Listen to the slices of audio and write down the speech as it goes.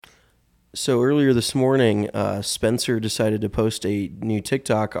So earlier this morning, Spencer decided to post a new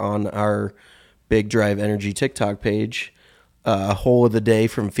TikTok on our Big Drive Energy TikTok page, Hole of the Day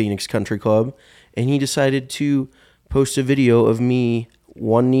from Phoenix Country Club, and he decided to post a video of me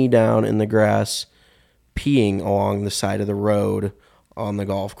one knee down in the grass peeing along the side of the road on the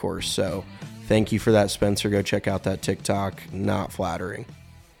golf course. So thank you for that, Spencer. Go check out that TikTok. Not flattering.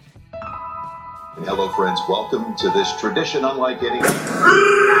 Hello, friends. Welcome to this tradition unlike any.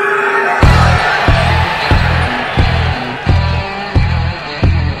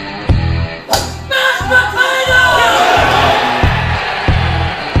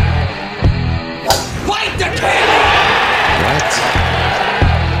 Fight the king! What?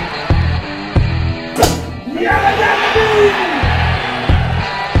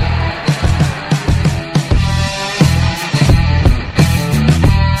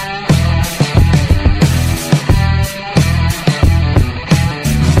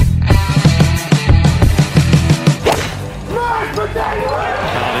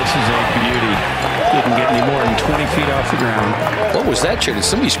 What was that, Chair? Did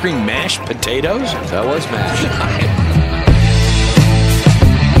somebody scream mashed potatoes? That was mashed.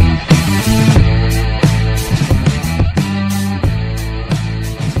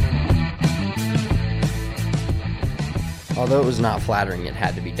 Although it was not flattering, it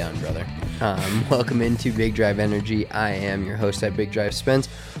had to be done, brother. Welcome into Big Drive Energy. I am your host at Big Drive Spence,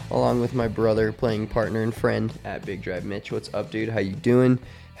 along with my brother, playing partner and friend at Big Drive Mitch. What's up, dude? How you doing?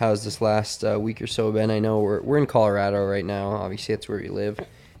 How's this last week or so been? I know we're in Colorado right now. Obviously, that's where we live,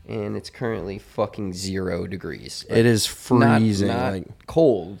 and it's currently fucking 0 degrees. It is freezing. Not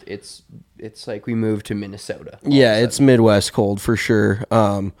cold. It's like we moved to Minnesota. Yeah, it's Midwest cold for sure.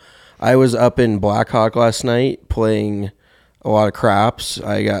 I was up in Blackhawk last night playing a lot of craps.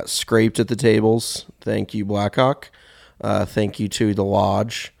 I got scraped at the tables. Thank you, Blackhawk. Thank you to the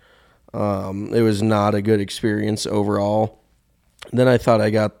lodge. It was not a good experience overall. Then I thought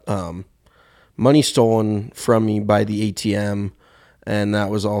I got money stolen from me by the ATM, and that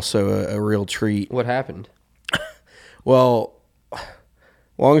was also a real treat. What happened? Well,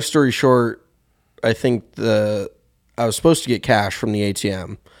 long story short, I think I was supposed to get cash from the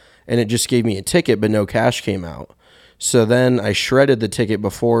ATM, and it just gave me a ticket, but no cash came out. So then I shredded the ticket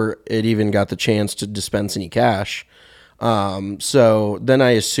before it even got the chance to dispense any cash. So then I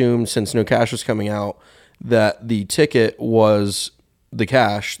assumed, since no cash was coming out, that the ticket was the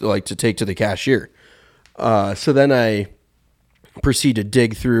cash, like to take to the cashier. So then I proceed to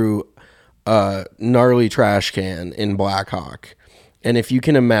dig through a gnarly trash can in Blackhawk. And if you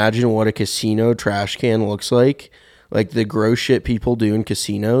can imagine what a casino trash can looks like the gross shit people do in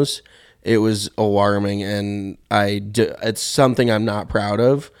casinos, it was alarming, and it's something I'm not proud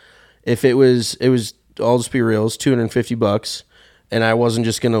of. If it was, I'll just be real, it's $250, and I wasn't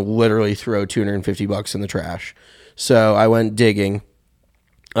just going to literally throw $250 in the trash. So I went digging.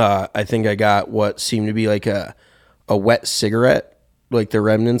 I think I got what seemed to be like a wet cigarette, like the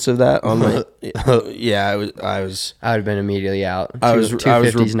remnants of that on my. Yeah, I would have been immediately out. I was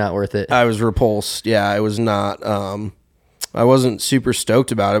 $250's not worth it. I was repulsed. Yeah, I was not. I wasn't super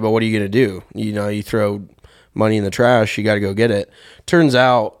stoked about it. But what are you gonna do? You throw money in the trash, you got to go get it. Turns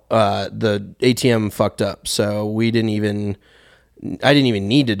out the ATM fucked up, so I didn't even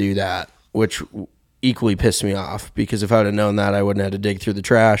need to do that, which equally pissed me off, because if I would have known that, I wouldn't have had to dig through the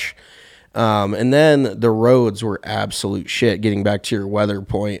trash. And then the roads were absolute shit. Getting back to your weather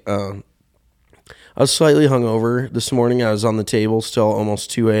point, I was slightly hungover this morning. I was on the table still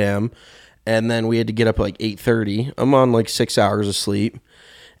almost 2 a.m. And then we had to get up at like 8:30. I'm on like 6 hours of sleep.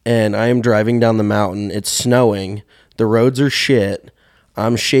 And I am driving down the mountain. It's snowing. The roads are shit.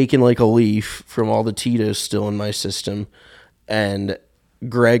 I'm shaking like a leaf from all the Tito's still in my system. And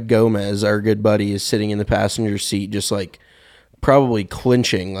Greg Gomez, our good buddy, is sitting in the passenger seat just like probably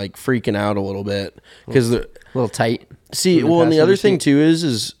clinching, like freaking out a little bit. Because a little tight. See, well, and the other thing too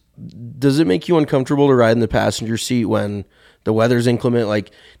is does it make you uncomfortable to ride in the passenger seat when the weather's inclement?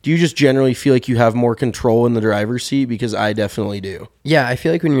 Like, do you just generally feel like you have more control in the driver's seat? Because I definitely do. Yeah, I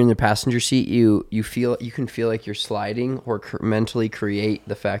feel like when you're in the passenger seat, you can feel like you're sliding, or mentally create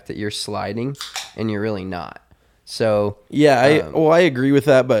the fact that you're sliding, and you're really not. So yeah, I agree with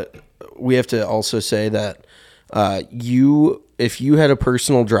that, but we have to also say that if you had a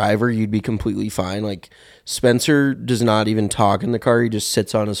personal driver, you'd be completely fine. Like, Spencer does not even talk in the car; he just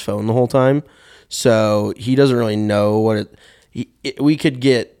sits on his phone the whole time. So he doesn't really know what we could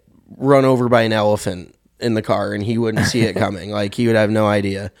get run over by an elephant in the car and he wouldn't see it coming. Like, he would have no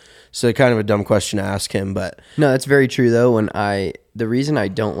idea. So kind of a dumb question to ask him, but no, that's very true though. The reason I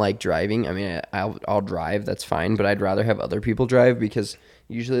don't like driving, I mean, I'll drive, that's fine, but I'd rather have other people drive because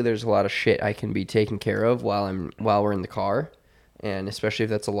usually there's a lot of shit I can be taken care of while we're in the car, and especially if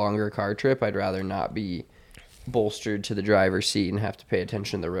that's a longer car trip, I'd rather not be bolstered to the driver's seat and have to pay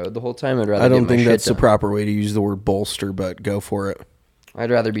attention to the road the whole time. I'd rather. I don't think that's the proper way to use the word bolster, but go for it. I'd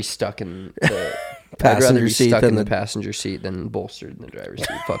rather be stuck in the passenger seat than the passenger seat than bolstered in the driver's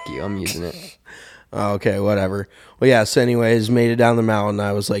seat. Fuck you, I'm using it. Okay, whatever. Well, yeah. So, anyways, made it down the mountain.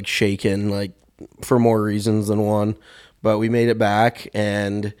 I was like shaking, like for more reasons than one, but we made it back,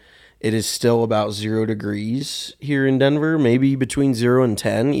 and it is still about 0 degrees here in Denver. Maybe between 0 and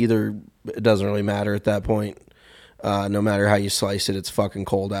 10. Either it doesn't really matter at that point. No matter how you slice it, it's fucking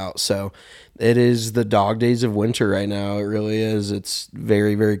cold out. So it is the dog days of winter right now. It really is. It's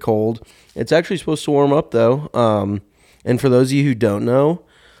very, very cold. It's actually supposed to warm up, though. And for those of you who don't know,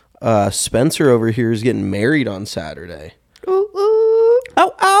 Spencer over here is getting married on Saturday. Ooh, ooh.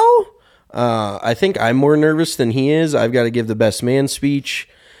 Ow, ow. I think I'm more nervous than he is. I've got to give the best man speech.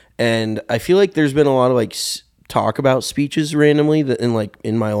 And I feel like there's been a lot of like talk about speeches randomly that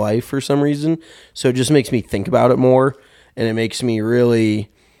in my life for some reason. So it just makes me think about it more, and it makes me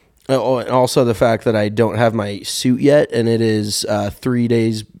really. Oh, and also the fact that I don't have my suit yet, and it is 3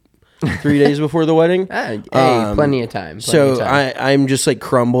 days. 3 days before the wedding. Hey, plenty of time. I'm just like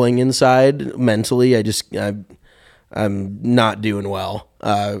crumbling inside mentally. I'm not doing well.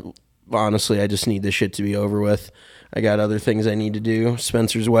 Honestly, I just need this shit to be over with. I got other things I need to do.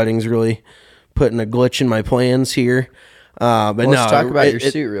 Spencer's wedding's really putting a glitch in my plans here. But let's talk about your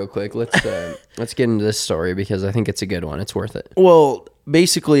suit real quick. Let's get into this story because I think it's a good one. It's worth it. Well,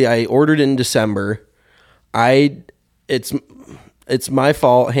 basically, I ordered it in December. It's my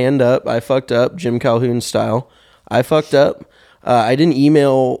fault. Hand up. I fucked up, Jim Calhoun style. I fucked up. I didn't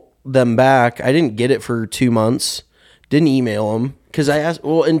email them back. I didn't get it for 2 months. Didn't email them. Because I asked,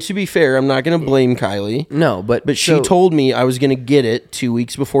 well, and to be fair, I'm not going to blame Kylie. No, but she told me I was going to get it 2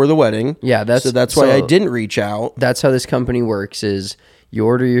 weeks before the wedding. Yeah, that's why I didn't reach out. That's how this company works: is you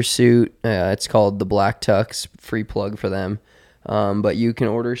order your suit. It's called the Black Tux. Free plug for them. But you can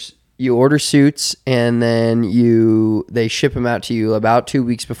order suits, and then they ship them out to you about 2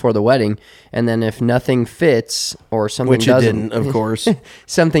 weeks before the wedding. And then if nothing fits or something which doesn't, it didn't, of course,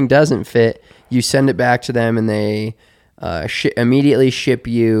 something doesn't fit, you send it back to them, and they immediately ship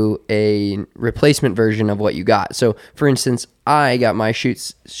you a replacement version of what you got. So, for instance, I got my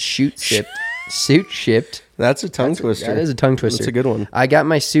suit shipped. That's a tongue twister. That is a tongue twister. That's a good one. I got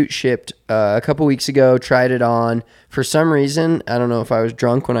my suit shipped a couple weeks ago, tried it on. For some reason, I don't know if I was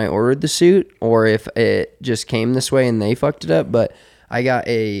drunk when I ordered the suit or if it just came this way and they fucked it up, but I got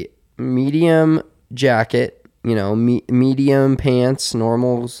a medium jacket, medium pants,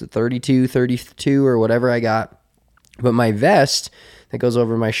 normals, 32, 32 or whatever I got. But my vest that goes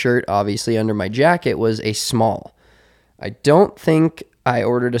over my shirt, obviously under my jacket, was a small. I don't think I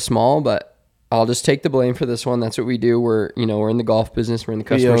ordered a small, but I'll just take the blame for this one. That's what we do. We're in the golf business. We're in the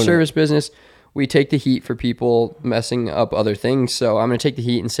customer service business. We take the heat for people messing up other things. So I'm going to take the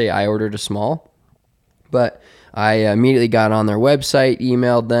heat and say I ordered a small. But I immediately got on their website,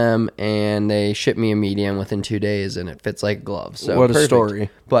 emailed them, and they shipped me a medium within 2 days, and it fits like a glove. So what a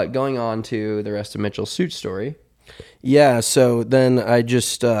story. But going on to the rest of Mitchell's suit story. Yeah, so then I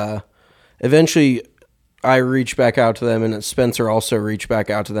just eventually I reached back out to them, and Spencer also reached back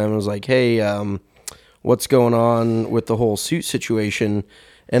out to them and was like, hey, what's going on with the whole suit situation?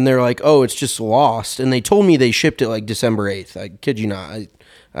 And they're like, oh, it's just lost. And they told me they shipped it like December 8th. I kid you not.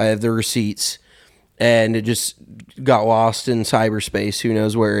 I have the receipts. And it just got lost in cyberspace. Who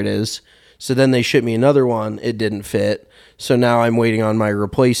knows where it is? So then they shipped me another one. It didn't fit. So now I'm waiting on my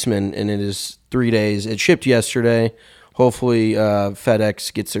replacement, and it is 3 days. It shipped yesterday. Hopefully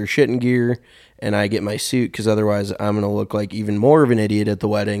FedEx gets their shit in gear, and I get my suit, because otherwise I'm going to look like even more of an idiot at the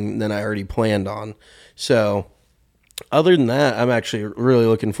wedding than I already planned on. So other than that, I'm actually really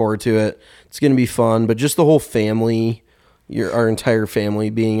looking forward to it. It's going to be fun, but just the whole family, our entire family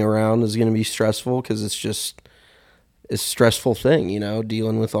being around is going to be stressful, because it's just a stressful thing,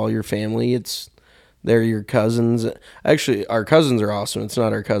 dealing with all your family. They're your cousins. Actually, our cousins are awesome. It's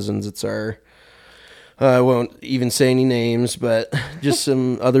not our cousins. It's our, I won't even say any names, but just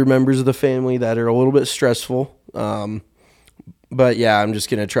some other members of the family that are a little bit stressful. But yeah, I'm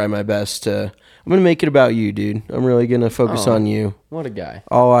just going to try my best I'm going to make it about you, dude. I'm really going to focus on you. What a guy.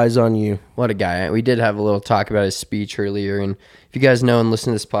 All eyes on you. What a guy. We did have a little talk about his speech earlier, and if you guys know and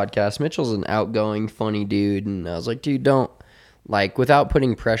listen to this podcast, Mitchell's an outgoing, funny dude, and I was like, dude, don't, without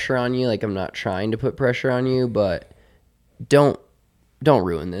putting pressure on you, I'm not trying to put pressure on you, but don't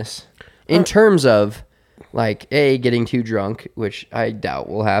ruin this. In terms of like getting too drunk, which I doubt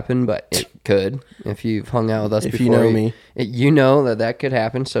will happen, but it could if you've hung out with us If before. you know me. You know that could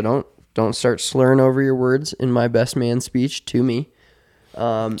happen. So don't start slurring over your words in my best man speech to me.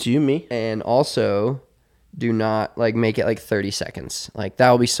 To me. And also, do not like make it like 30 seconds. Like that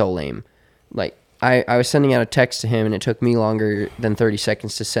will be so lame. Like I was sending out a text to him, and it took me longer than 30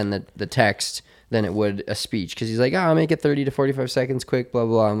 seconds to send the text than it would a speech, because he's like, I'll make it 30 to 45 seconds quick, blah,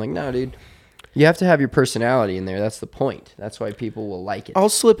 blah, blah. I'm like, no, dude. You have to have your personality in there. That's the point. That's why people will like it. I'll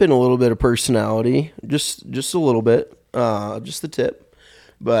slip in a little bit of personality, just a little bit, just the tip.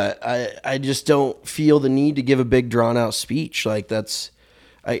 But I just don't feel the need to give a big drawn out speech. Like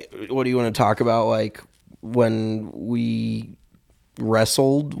what do you want to talk about? Like when we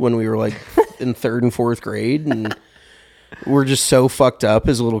wrestled when we were like in 3rd and 4th grade, and we're just so fucked up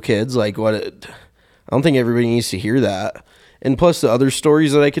as little kids. Like I don't think everybody needs to hear that. And plus the other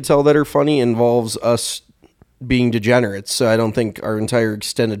stories that I could tell that are funny involves us being degenerates. So I don't think our entire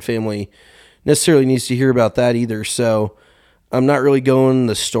extended family necessarily needs to hear about that either. So I'm not really going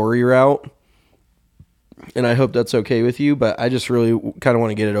the story route, and I hope that's okay with you, but I just really kind of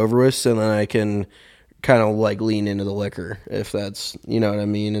want to get it over with, so then I can kind of like lean into the liquor, if that's, you know what I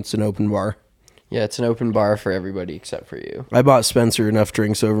mean? It's an open bar. Yeah, it's an open bar for everybody except for you. I bought Spencer enough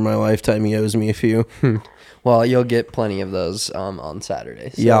drinks over my lifetime. He owes me a few. Well, you'll get plenty of those on Saturday.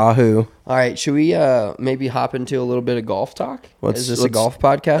 So. Yahoo. All right, should we maybe hop into a little bit of golf talk? Is this a let's- golf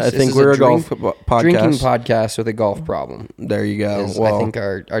podcast? I think Is we're this a golf podcast. Drinking podcast with a golf problem. There you go. Is, I think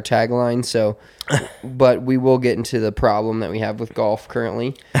our tagline. So, but we will get into the problem that we have with golf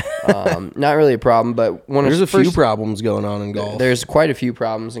currently. Not really a problem, but there's a few problems going on in golf. There's quite a few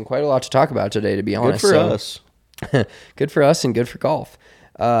problems and quite a lot to talk about today, to be honest. Good for us. Good for us and good for golf.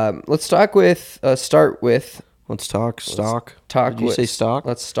 Let's start with Let's talk stock. Talk. Did you with, say stock?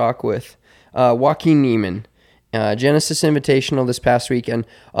 Let's talk with Joaquin Niemann. Genesis Invitational this past weekend.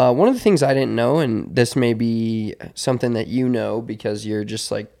 One of the things I didn't know, and this may be something that you know because you're just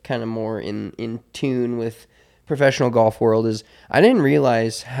like kind of more in tune with professional golf world, is I didn't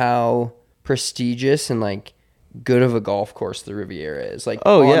realize how prestigious and like good of a golf course the Riviera is. Like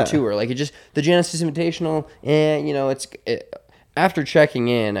on tour, like the Genesis Invitational, and after checking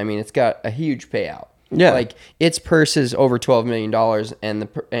in, I mean, it's got a huge payout. Yeah, like its purse is over $12 million,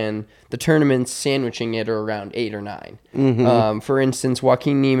 and the tournaments sandwiching it are around 8 or 9. Mm-hmm. For instance,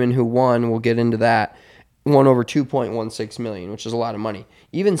 Joaquin Niemann, who won, we'll get into that, won over $2.16 million, which is a lot of money.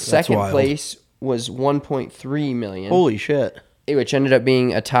 Even second place was $1.3 million. Holy shit! Which ended up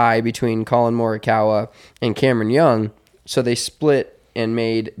being a tie between Colin Morikawa and Cameron Young. So they split and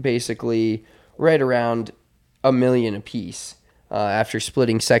made basically right around $1 million apiece. After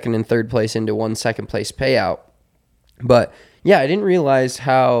splitting second and third place into one second place payout. But yeah, I didn't realize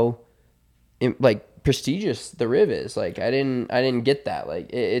how prestigious the Riv is. Like I didn't get that. Like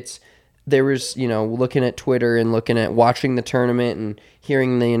there was, looking at Twitter and looking at watching the tournament and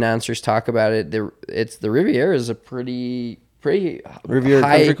hearing the announcers talk about it. The Riviera is a pretty Riviera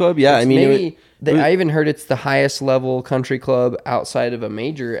high Country Club. Yeah, I mean, I even heard it's the highest level country club outside of a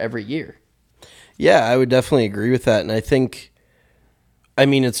major every year. Yeah, I would definitely agree with that, and I think. I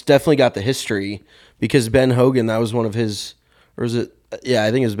mean, it's definitely got the history because Ben Hogan, that was one of his, or is it? Yeah,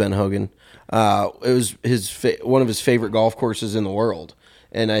 I think it was Ben Hogan. It was one of his favorite golf courses in the world.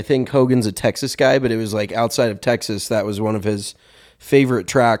 And I think Hogan's a Texas guy, but it was like outside of Texas, that was one of his favorite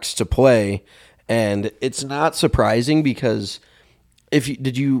tracks to play. And it's not surprising because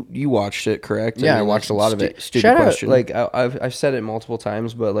you watched it, correct? Yeah, I watched a lot of it. Stupid question. Like I've said it multiple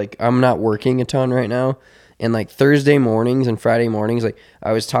times, but like I'm not working a ton right now. And like Thursday mornings and Friday mornings, like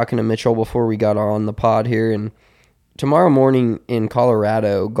I was talking to Mitchell before we got on the pod here, and tomorrow morning in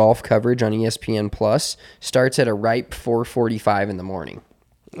Colorado, golf coverage on ESPN Plus starts at a ripe 4:45 in the morning.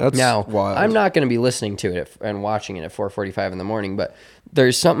 That's wild. I'm not going to be listening to it and watching it at 4:45 in the morning, but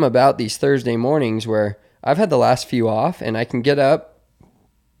there's something about these Thursday mornings where I've had the last few off, and I can get up,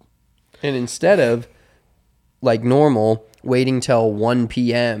 and instead of like normal waiting till 1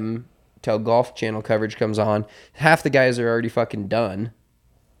 p.m. till Golf Channel coverage comes on, half the guys are already fucking done.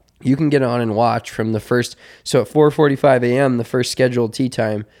 You can get on and watch from the first. So at 4:45 a.m., the first scheduled tee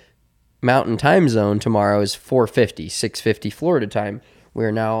time, Mountain Time Zone tomorrow is 4:50, 6:50 Florida time.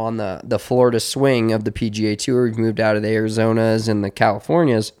 We're now on the Florida swing of the PGA Tour. We've moved out of the Arizonas and the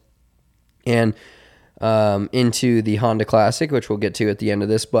Californias and into the Honda Classic, which we'll get to at the end of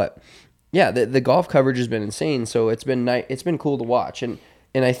this. But yeah, the golf coverage has been insane. So it's been cool to watch, and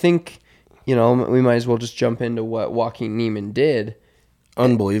I think. We might as well just jump into what Joaquin Niemann did.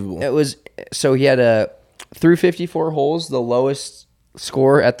 Unbelievable. It was so he had through 54 holes, the lowest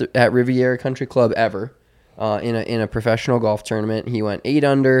score at Riviera Country Club ever. in a professional golf tournament. He went 8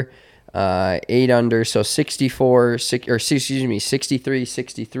 under, so 63,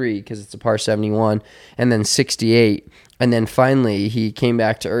 63 because it's a par 71, and then 68. And then finally he came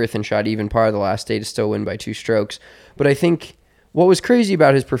back to earth and shot even par the last day to still win by 2 strokes. But I think what was crazy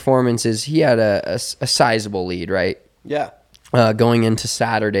about his performance is he had a sizable lead, right? Yeah. Going into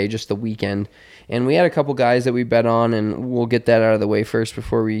Saturday, just the weekend. And we had a couple guys that we bet on, and we'll get that out of the way first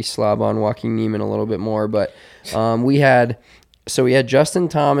before we slob on Joaquin Niemann a little bit more. But we had Justin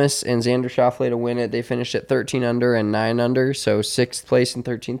Thomas and Xander Schauffele to win it. They finished at 13 under and 9 under, so 6th place and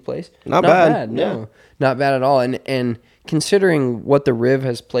 13th place. Not bad. No, not bad at all. And considering what the Riv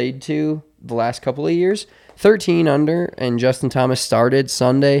has played to the last couple of years, 13 under, and Justin Thomas started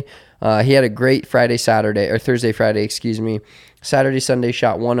Sunday. He had a great Thursday, Friday, Saturday, Sunday,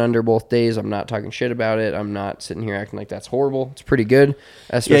 shot 1 under both days. I'm not talking shit about it. I'm not sitting here acting like that's horrible. It's pretty good.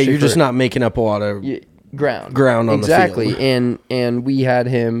 Yeah, you're just not making up a lot of ground on the field. Exactly. And we had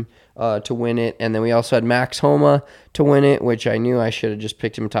him to win it, and then we also had Max Homa to win it, which I knew I should have just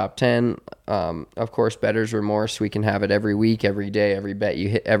picked him top 10. Of course, better's remorse. We can have it every week, every day, every bet you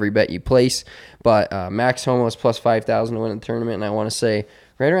hit, every bet you place. But Max Homa was plus 5,000 to win the tournament, and I want to say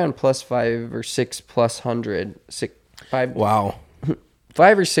right around plus 5 or 6 plus 100. 5. Wow.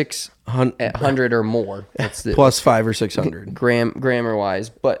 5 or 600 or more. That's the plus 5 or 600 grammar wise,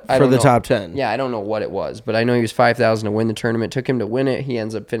 but for the top 10. Yeah, I don't know what it was, but I know he was 5,000 to win the tournament. Took him to win it. He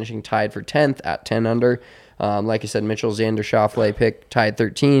ends up finishing tied for 10th at 10 under. Like I said, Mitchell Xander Schauffele pick tied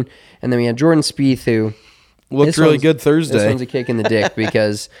 13, and then we had Jordan Spieth who looked really good Thursday. This one's a kick in the dick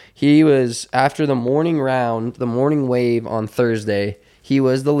because he was after the morning round, the morning wave on Thursday. He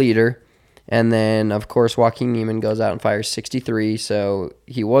was the leader. And then, of course, Joaquin Niemann goes out and fires 63, so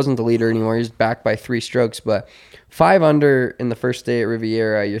he wasn't the leader anymore. He's back by 3 strokes, but 5 under in the first day at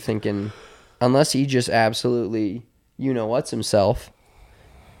Riviera, you're thinking, unless he just absolutely, what's himself,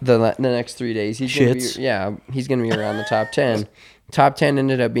 the next 3 days, he's going to be around the top 10. Top 10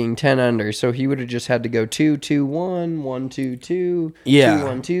 ended up being 10 under, so he would have just had to go 2, 2, 1, 1, 2, 2, 2,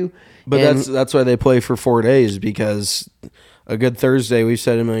 1, 2. But that's why they play for 4 days, because a good Thursday, we've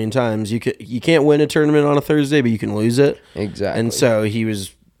said it a million times, you can't win a tournament on a Thursday, but you can lose it. Exactly. And so he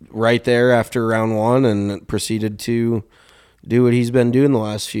was right there after round 1 and proceeded to do what he's been doing the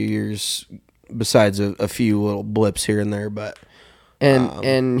last few years, besides a few little blips here and there. But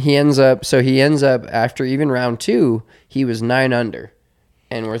and he ends up after even round 2, he was 9 under.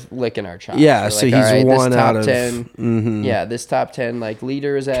 And we're licking our chops. Yeah, so he's right, 1 out of 10. Mm-hmm. Yeah, this top 10,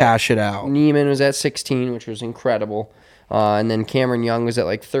 leader is at cash it out. Niemann was at 16, which was incredible. And then Cameron Young was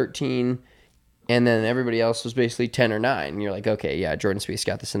at 13, and then everybody else was basically 10 or 9. And you're like, okay, yeah, Jordan Spieth's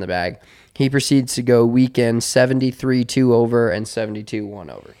got this in the bag. He proceeds to go weekend 73 2 over and 72 1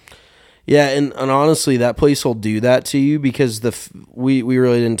 over. Yeah, and honestly, that place will do that to you because we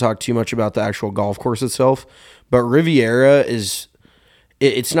really didn't talk too much about the actual golf course itself, but Riviera is.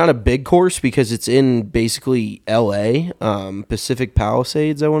 It's not a big course because it's in basically L.A., Pacific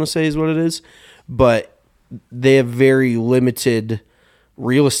Palisades, I want to say is what it is. But they have very limited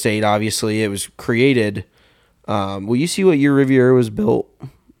real estate, obviously. It was created. Will you see what year Riviera was built,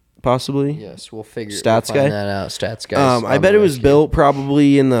 possibly? Yes, we'll find that out. Stats guys. I bet it was built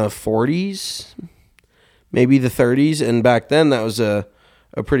probably in the 40s, maybe the 30s. And back then, that was a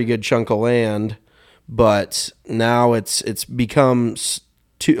pretty good chunk of land. But now it's become...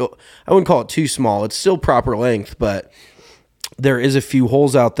 I wouldn't call it too small. It's still proper length, but there is a few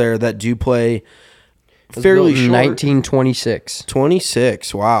holes out there that do play fairly short. 1926.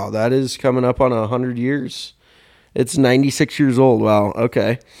 26. Wow, that is coming up on 100 years. It's 96 years old. Wow.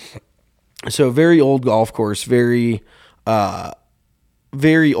 Okay. So very old golf course, very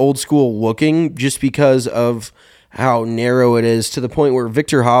old school looking, just because of how narrow it is, to the point where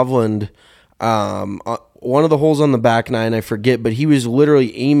Victor Hovland, one of the holes on the back 9, I forget, but he was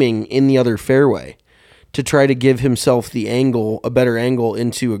literally aiming in the other fairway to try to give himself a better angle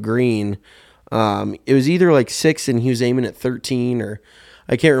into a green. It was either 6 and he was aiming at 13, or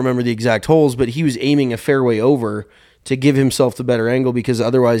I can't remember the exact holes, but he was aiming a fairway over to give himself the better angle, because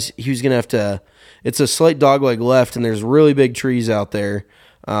otherwise he was going to have to, it's a slight dogleg left and there's really big trees out there,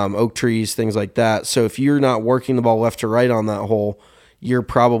 oak trees, things like that. So if you're not working the ball left to right on that hole, you're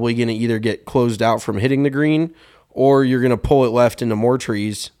probably going to either get closed out from hitting the green, or you're going to pull it left into more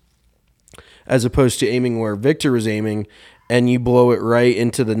trees, as opposed to aiming where Victor was aiming, and you blow it right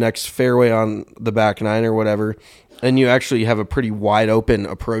into the next fairway on the back 9 or whatever, and you actually have a pretty wide open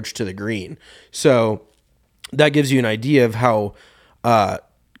approach to the green. So that gives you an idea of how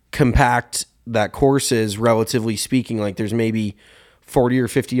compact that course is, relatively speaking. There's maybe 40 or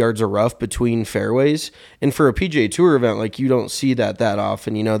 50 yards of rough between fairways. And for a PGA Tour event, like, you don't see that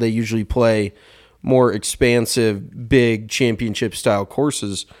often. You know, they usually play more expansive, big championship-style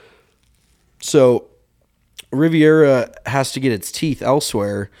courses. So Riviera has to get its teeth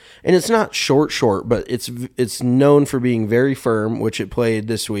elsewhere, and it's not short, but it's known for being very firm, which it played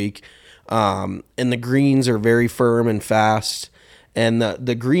this week. And the greens are very firm and fast, and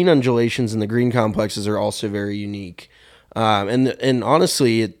the green undulations and the green complexes are also very unique. And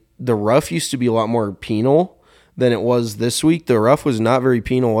honestly, the rough used to be a lot more penal than it was this week. The rough was not very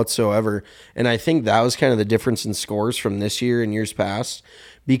penal whatsoever, and I think that was kind of the difference in scores from this year and years past.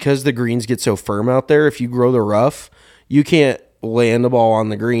 Because the greens get so firm out there, if you grow the rough, you can't land the ball on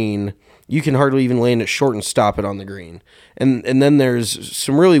the green. You can hardly even land it short and stop it on the green. And then there's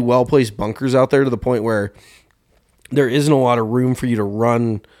some really well-placed bunkers out there to the point where there isn't a lot of room for you to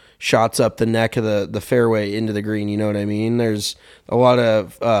run shots up the neck of the fairway into the green. You know what I mean? There's a lot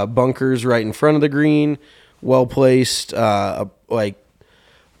of bunkers right in front of the green, well-placed. Like,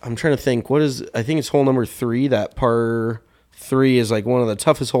 I'm trying to think, I think it's hole number 3, that par 3 is like one of the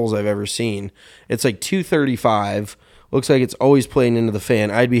toughest holes I've ever seen. It's like 235. Looks like it's always playing into the fan.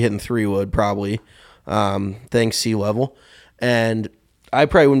 I'd be hitting 3-wood probably, thanks sea level. And I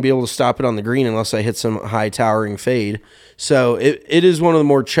probably wouldn't be able to stop it on the green unless I hit some high towering fade. So it is one of the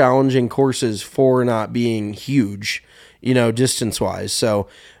more challenging courses for not being huge, you know, distance-wise. So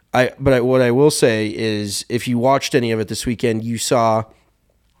what I will say is, if you watched any of it this weekend, you saw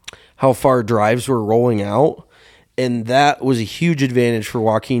how far drives were rolling out. And that was a huge advantage for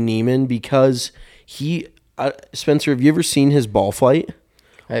Joaquin Niemann because Spencer, have you ever seen his ball flight?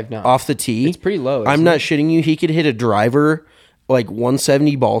 I have not. Off the tee? It's pretty low. I'm not shitting you. He could hit a driver like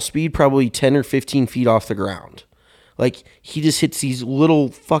 170 ball speed, probably 10 or 15 feet off the ground. Like, he just hits these little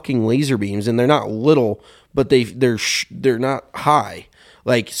fucking laser beams, and they're not little, but they're not high.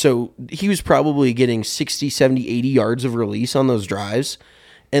 Like, so he was probably getting 60, 70, 80 yards of release on those drives,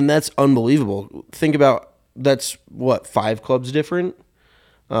 and that's unbelievable. Think about, that's what, 5 clubs different?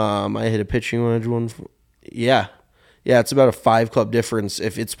 I hit a pitching wedge one. Yeah, it's about a 5 club difference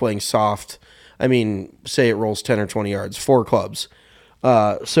if it's playing soft. I mean, say it rolls 10 or 20 yards, 4 clubs.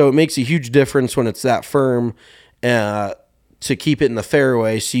 So it makes a huge difference when it's that firm to keep it in the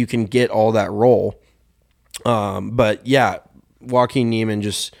fairway so you can get all that roll. But yeah, Joaquin Niemann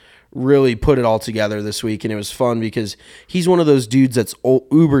just really put it all together this week, and it was fun because he's one of those dudes that's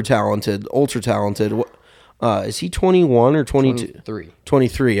uber talented, ultra talented. Is he 21 or 22?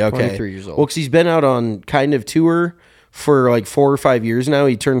 23, okay. 23 years old. Well, because he's been out on kind of tour for like 4 or 5 years now.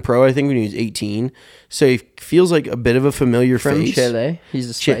 He turned pro, I think, when he was 18. So he feels like a bit of a familiar From face. Chile. He's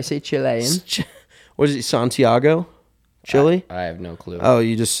a spicy Chilean. What is it, Santiago? Chile? I have no clue.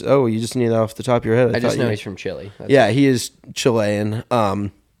 You just knew that off the top of your head. I just know he's from Chile. He is Chilean.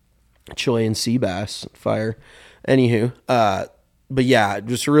 Chilean sea bass fire. Anywho, but yeah,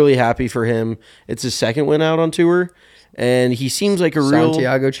 just really happy for him. It's his second win out on tour, and he seems like a real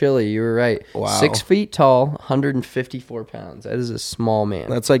Santiago, Chile. You were right. Wow. 6 feet tall, 154 pounds. That is a small man.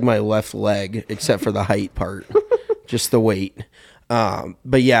 That's like my left leg, except for the height part, just the weight.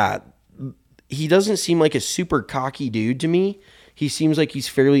 But yeah, he doesn't seem like a super cocky dude to me. He seems like he's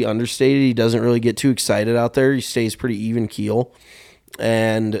fairly understated. He doesn't really get too excited out there. He stays pretty even keel.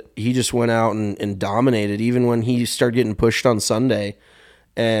 And he just went out and dominated, even when he started getting pushed on Sunday.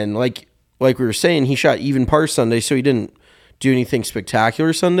 And like we were saying, he shot even par Sunday, so he didn't do anything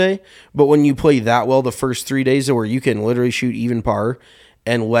spectacular Sunday. But when you play that well the first 3 days where you can literally shoot even par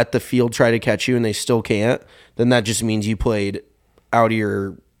and let the field try to catch you and they still can't, then that just means you played out of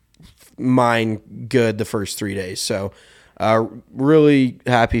your mind good the first 3 days. So really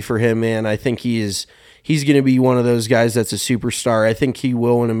happy for him, man. I think he's going to be one of those guys that's a superstar. I think he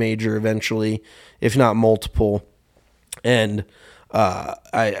will win a major eventually, if not multiple. And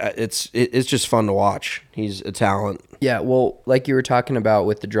it's just fun to watch. He's a talent. Yeah, well, like you were talking about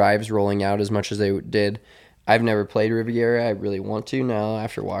with the drives rolling out as much as they did, I've never played Riviera. I really want to now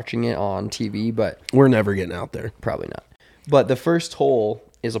after watching it on TV, but we're never getting out there. Probably not. But the first hole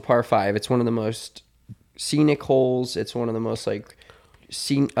is a par 5. It's one of the most scenic holes. It's one of the most it's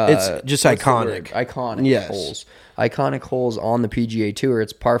just iconic. Yes. Holes. Iconic holes on the PGA Tour.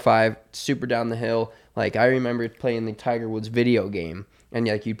 It's par 5, super down the hill. Like, I remember playing the Tiger Woods video game, and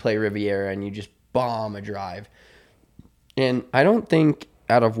like you play Riviera and you just bomb a drive. And I don't think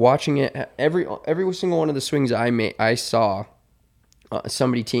out of watching it, every single one of the swings I saw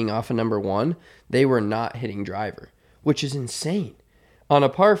somebody teeing off a number 1, they were not hitting driver, which is insane. On a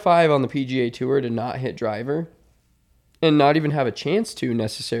par 5 on the PGA Tour to not hit driver and not even have a chance to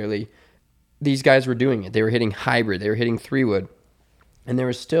necessarily, these guys were doing it. They were hitting hybrid. They were hitting 3-wood. And there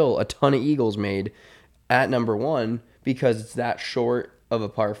was still a ton of eagles made at number 1 because it's that short of a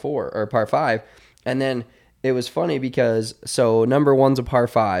par 4 or a par 5. And then it was funny because so number 1's a par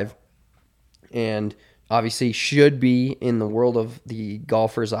 5 and obviously should be in the world of the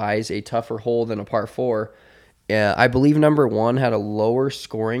golfer's eyes a tougher hole than a par 4. I believe number 1 had a lower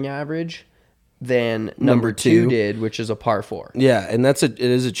scoring average than number 2 did, which is a par 4. Yeah, and it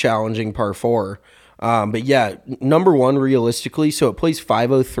is a challenging par 4. But yeah, number 1 realistically, so it plays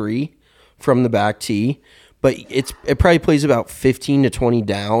 503 from the back tee, but it probably plays about 15 to 20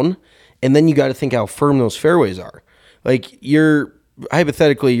 down, and then you got to think how firm those fairways are. Like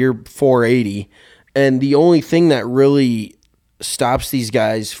hypothetically you're 480, and the only thing that really stops these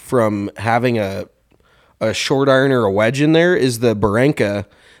guys from having a short iron or a wedge in there is the Barranca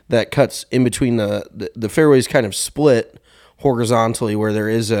that cuts in between the fairways, kind of split horizontally where there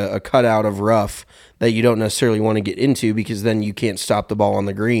is a cutout of rough that you don't necessarily want to get into because then you can't stop the ball on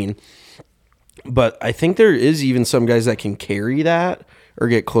the green. But I think there is even some guys that can carry that or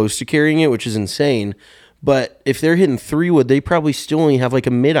get close to carrying it, which is insane. But if they're hitting 3-wood, they probably still only have like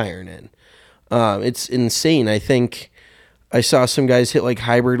a mid-iron in. It's insane. I think I saw some guys hit like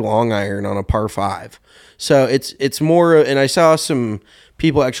hybrid long iron on a par 5. So it's more, and I saw some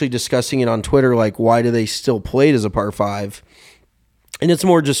people actually discussing it on Twitter, like why do they still play it as a par 5? And it's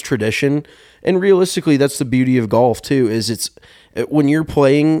more just tradition. And realistically, that's the beauty of golf too, is when you're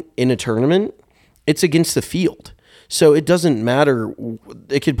playing in a tournament, it's against the field. So it doesn't matter.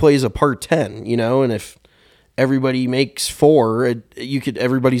 It could play as a par 10, and if everybody makes 4,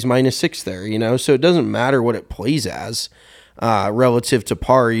 everybody's -6 there, so it doesn't matter what it plays as relative to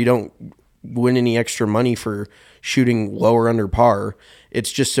par. You don't win any extra money for shooting lower under par.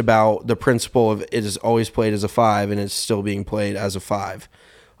 It's just about the principle of it is always played as a 5 and it's still being played as a 5.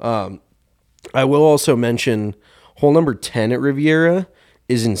 I will also mention hole number 10 at Riviera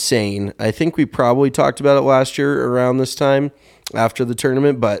is insane. I think we probably talked about it last year around this time after the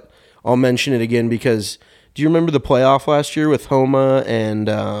tournament, but I'll mention it again because do you remember the playoff last year with Homa and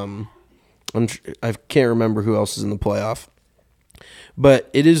I can't remember who else is in the playoff? But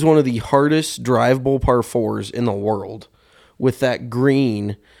it is one of the hardest drivable par 4s in the world with that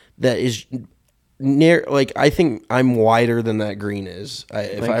green that is near, like, I think I'm wider than that green is.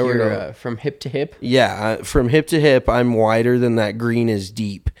 If I were to, from hip to hip? Yeah, from hip to hip, I'm wider than that green is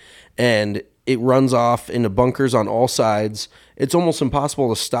deep. And it runs off into bunkers on all sides. It's almost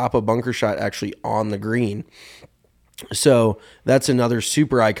impossible to stop a bunker shot actually on the green. So that's another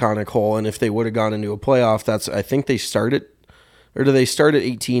super iconic hole. And if they would have gone into a playoff, I think they started, or do they start at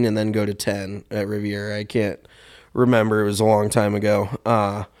 18 and then go to 10 at Riviera? I can't remember. It was a long time ago.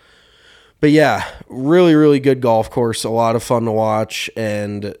 But yeah, really, really good golf course. A lot of fun to watch.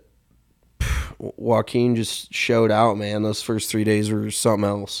 And Joaquin just showed out, man. Those first 3 days were something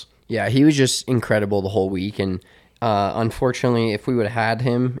else. Yeah, he was just incredible the whole week. And unfortunately, if we would have had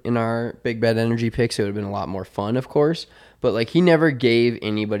him in our Big Bet Energy picks, it would have been a lot more fun, of course. But, like, he never gave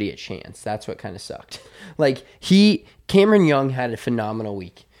anybody a chance. That's what kind of sucked. Like, Cameron Young had a phenomenal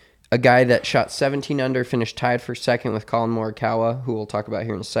week. A guy that shot 17 under, finished tied for second with Colin Morikawa, who we'll talk about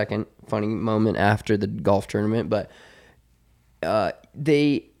here in a second. Funny moment after the golf tournament. But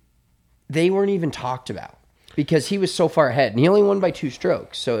they weren't even talked about because he was so far ahead. And he only won by 2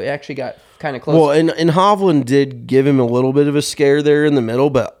 strokes, so it actually got kind of close. Well, and Hovland did give him a little bit of a scare there in the middle,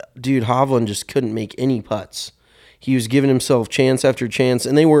 but, dude, Hovland just couldn't make any putts. He was giving himself chance after chance,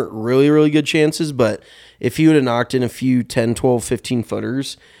 and they weren't really, really good chances, but if he would have knocked in a few 10, 12,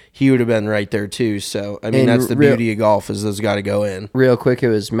 15-footers, he would have been right there too. So, I mean, that's the beauty of golf is those got to go in. Real quick, it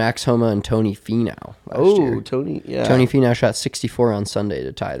was Max Homa and Tony Finau last year. Tony, yeah. Tony Finau shot 64 on Sunday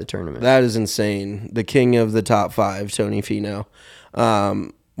to tie the tournament. That is insane. The king of the top 5, Tony Finau.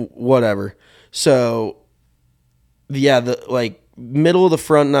 Whatever. So, yeah, the middle of the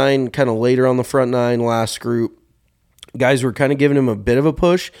front 9, kind of later on the front 9, last group, guys were kind of giving him a bit of a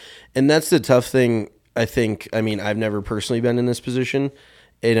push, and that's the tough thing, I think. I mean, I've never personally been in this position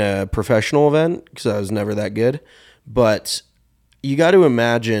in a professional event because I was never that good, but you got to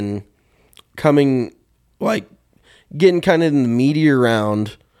imagine getting kind of in the meatier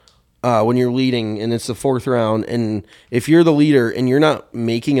round when you're leading and it's the 4th round, and if you're the leader and you're not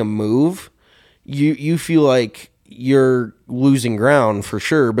making a move, you feel like you're losing ground for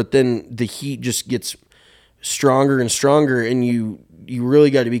sure, but then the heat just gets stronger and stronger, and you really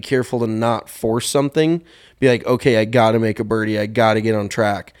got to be careful to not force something. Be like, okay, I got to make a birdie. I got to get on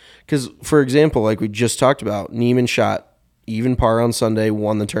track. Because, for example, like we just talked about, Niemann shot even par on Sunday,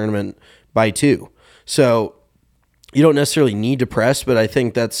 won the tournament by 2. So you don't necessarily need to press, but I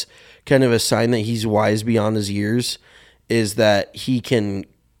think that's kind of a sign that he's wise beyond his years is that he can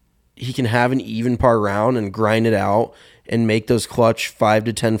have an even par round and grind it out and make those clutch 5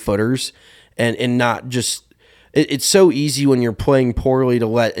 to 10 footers and not just it's so easy when you're playing poorly to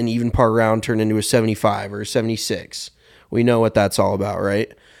let an even par round turn into a 75 or a 76. We know what that's all about,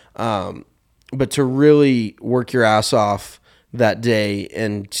 right? But to really work your ass off that day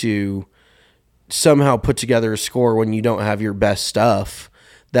and to somehow put together a score when you don't have your best stuff,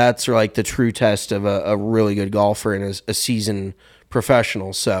 that's like the true test of a really good golfer and a seasoned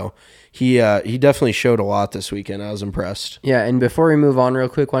professional. So he definitely showed a lot this weekend. I was impressed. Yeah, and before we move on real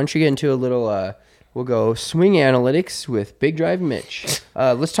quick, why don't you get into a little we'll go swing analytics with Big Drive Mitch.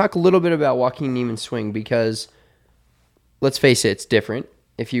 Let's talk a little bit about Joaquin Niemann's swing because, let's face it, it's different.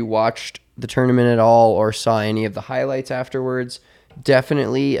 If you watched the tournament at all or saw any of the highlights afterwards,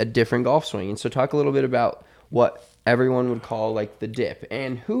 definitely a different golf swing. And so talk a little bit about what everyone would call like the dip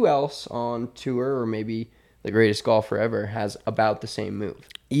and who else on tour or maybe the greatest golfer ever has about the same move.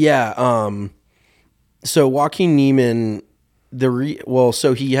 Yeah. So Joaquin Niemann,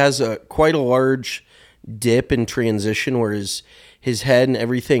 so he has quite a large dip in transition where his head and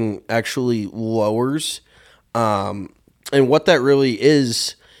everything actually lowers. And what that really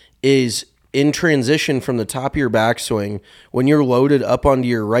is in transition from the top of your backswing, when you're loaded up onto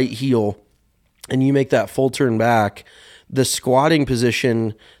your right heel and you make that full turn back, the squatting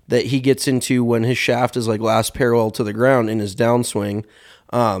position that he gets into when his shaft is like last parallel to the ground in his downswing,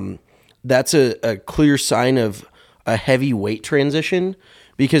 that's a clear sign of a heavy weight transition.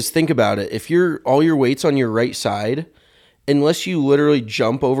 Because think about it, if all your weight's on your right side, unless you literally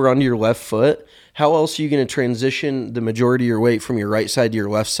jump over onto your left foot, how else are you going to transition the majority of your weight from your right side to your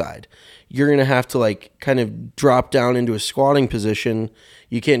left side? You're going to have to like kind of drop down into a squatting position.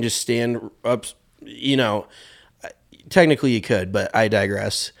 You can't just stand up, technically you could, but I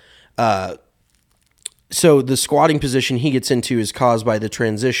digress. So the squatting position he gets into is caused by the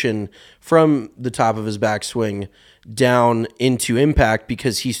transition from the top of his backswing down into impact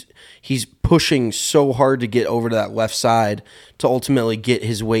because he's pushing so hard to get over to that left side to ultimately get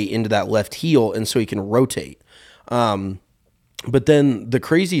his weight into that left heel and so he can rotate. But then the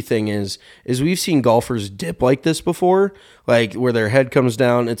crazy thing is we've seen golfers dip like this before, like where their head comes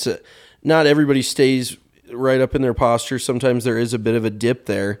down. Not everybody stays right up in their posture. Sometimes there is a bit of a dip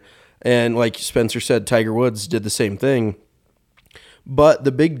there. And like Spencer said, Tiger Woods did the same thing. But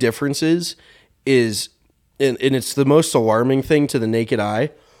the big difference is and it's the most alarming thing to the naked eye,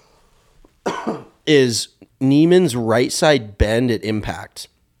 is Niemann's right side bend at impact.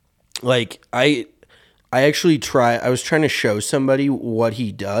 Like I was trying to show somebody what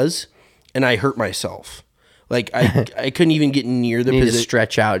he does, and I hurt myself. Like I couldn't even get near the position. To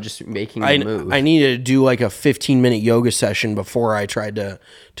stretch out, just making the move. I needed to do like a 15-minute yoga session before I tried to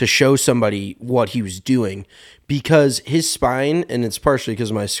show somebody what he was doing, because his spine, and it's partially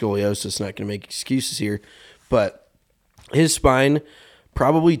because of my scoliosis, not going to make excuses here, but his spine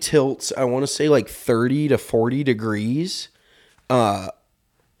probably tilts, I want to say like 30 to 40 degrees to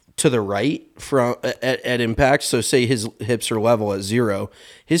the right from at impact. So say his hips are level at 0,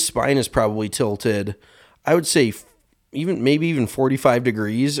 his spine is probably tilted, I would say maybe even 45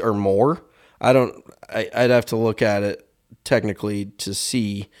 degrees or more. I'd have to look at it technically to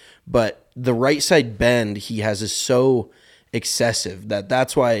see, but the right side bend he has is so excessive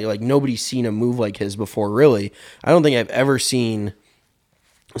that's why like nobody's seen a move like his before. Really, I don't think I've ever seen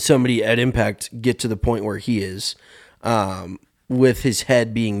somebody at impact get to the point where he is, with his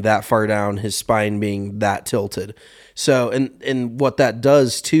head being that far down, his spine being that tilted. So and what that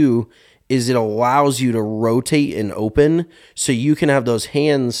does too is it allows you to rotate and open so you can have those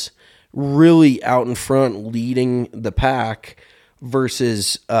hands really out in front leading the pack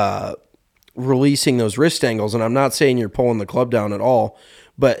versus releasing those wrist angles. And I'm not saying you're pulling the club down at all,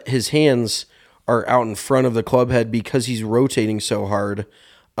 but his hands are out in front of the club head because he's rotating so hard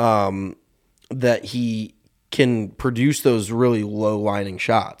that he can produce those really low lining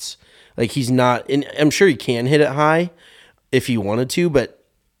shots. Like he's not, and I'm sure he can hit it high if he wanted to, but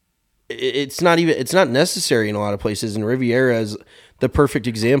it's not necessary in a lot of places. And Riviera is the perfect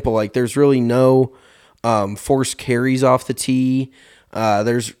example. Like there's really no forced carries off the tee.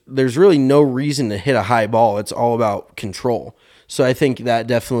 There's really no reason to hit a high ball. It's all about control. So I think that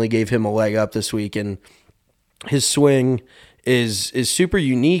definitely gave him a leg up this week, and his swing is super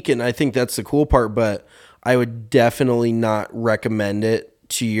unique, and I think that's the cool part, but I would definitely not recommend it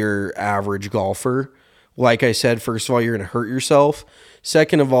to your average golfer. Like I said, first of all, you're going to hurt yourself.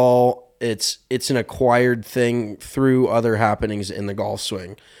 Second of all, it's an acquired thing through other happenings in the golf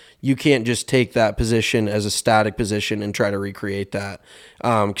swing. you can't just take that position as a static position and try to recreate that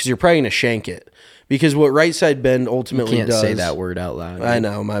because you're probably going to shank it. Because what right side bend ultimately You can't does... say that word out loud. Dude. I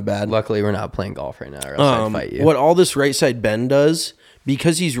know, my bad. Luckily, we're not playing golf right now, or else I'd fight you. What all this right side bend does,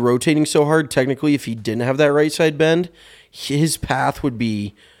 because he's rotating so hard, technically, if he didn't have that right side bend, his path would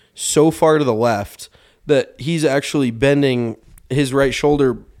be so far to the left that he's actually bending his right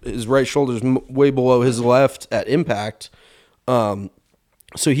shoulder. His right shoulder's way below his left at impact, so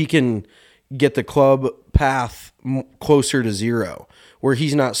he can get the club path closer to zero, where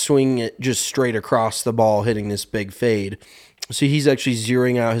he's not swinging it just straight across the ball, hitting this big fade. So he's actually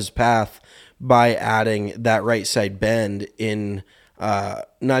zeroing out his path by adding that right side bend in,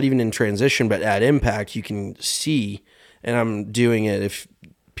 not even in transition, but at impact. You can see, and I'm doing it. If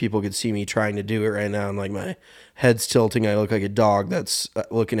people could see me trying to do it right now, and like my head's tilting, I look like a dog that's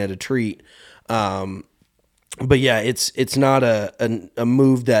looking at a treat. But yeah, it's not a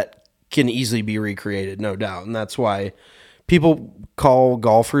move that can easily be recreated, no doubt, and that's why people call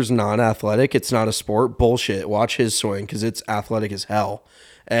golfers non-athletic. It's not a sport. Bullshit. Watch his swing because it's athletic as hell.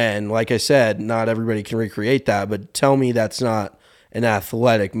 And like I said, not everybody can recreate that, but tell me that's not an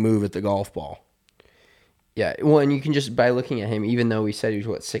athletic move at the golf ball. Yeah, well, and you can just, by looking at him, even though we said he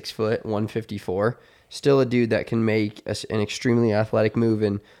was, 6 foot, 154, still a dude that can make an extremely athletic move.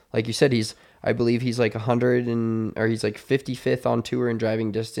 And like you said, I believe he's like 55th on tour in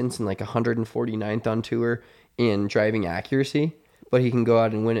driving distance and like 149th on tour in driving accuracy. But he can go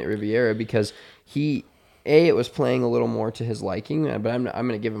out and win at Riviera because it was playing a little more to his liking. But I'm going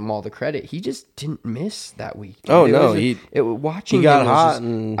to give him all the credit. He just didn't miss that week. Oh, no. He got hot.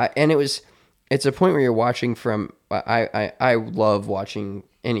 It's a point where you're watching from. I love watching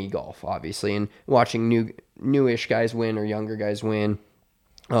any golf, obviously, and watching newish guys win or younger guys win.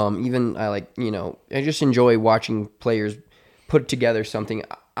 Even I just enjoy watching players put together something.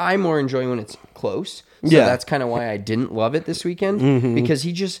 I more enjoy when it's close. So that's kind of why I didn't love it this weekend because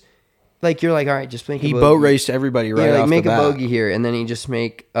he just you're like, all right, just make a bogey. He boat raced everybody right off make the bat. a bogey here, and then he'd just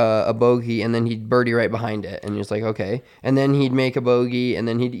make a bogey, and then he'd birdie right behind it, and he's like, okay, and then he'd make a bogey, and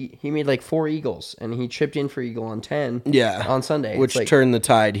then he made like 4 eagles, and he chipped in for eagle on 10 on Sunday, which turned the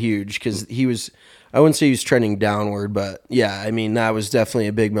tide huge because he was. I wouldn't say he was trending downward, but yeah, I mean, that was definitely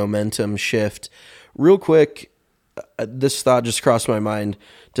a big momentum shift. Real quick, this thought just crossed my mind.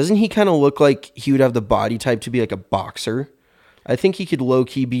 Doesn't he kind of look like he would have the body type to be like a boxer? I think he could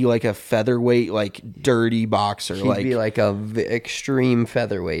low-key be like a featherweight, like dirty boxer. He'd be like a extreme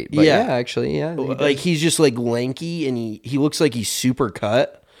featherweight. But actually. Like he's just like lanky and he looks like he's super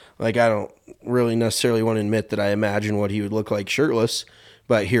cut. Like I don't really necessarily want to admit that I imagine what he would look like shirtless,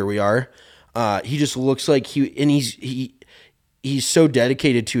 but here we are. He just looks like he's so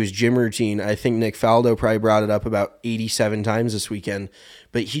dedicated to his gym routine. I think Nick Faldo probably brought it up about 87 times this weekend,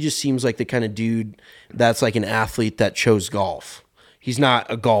 but he just seems like the kind of dude that's like an athlete that chose golf. He's not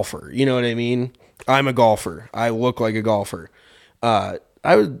a golfer. You know what I mean? I'm a golfer. I look like a golfer. I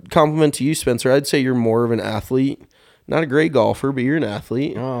would compliment to you, Spencer. I'd say you're more of an athlete. Not a great golfer, but you're an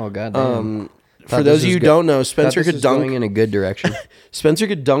athlete. Oh, goddamn. For those of you who don't know, Spencer could dunk. Going in a good direction. Spencer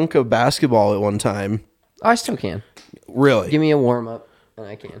could dunk a basketball at one time. I still can. Really? Give me a warm up, and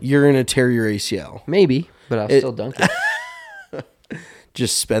I can. You're gonna tear your ACL. Maybe, but I'll still dunk it.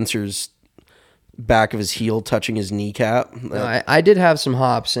 Just Spencer's back of his heel touching his kneecap. No, I did have some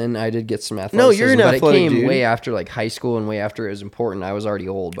hops, and I did get some athleticism. No, you're an athletic but it came dude. way after like high school and way after it was important. I was already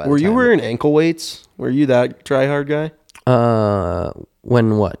old by the time. Were you wearing ankle weights? Were you that try-hard guy?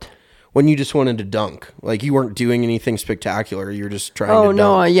 When what? When you just wanted to dunk. Like you weren't doing anything spectacular. You were just trying to dunk. Oh,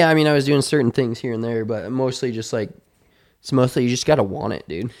 no. Yeah, I mean, I was doing certain things here and there, but mostly just like, it's mostly you just got to want it,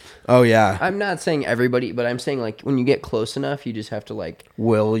 dude. Oh, yeah. I'm not saying everybody, but I'm saying like when you get close enough, you just have to like.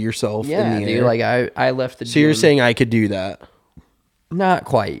 Will yourself in the air. Like I left the gym. So you're saying I could do that? Not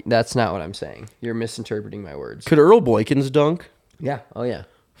quite. That's not what I'm saying. You're misinterpreting my words. Could Earl Boykins dunk? Yeah. Oh, yeah.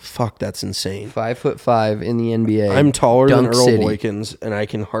 Fuck, that's insane. 5'5" in the NBA. I'm taller than Earl City. Boykins, and I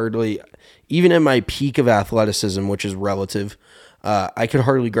can hardly, even at my peak of athleticism, which is relative, I could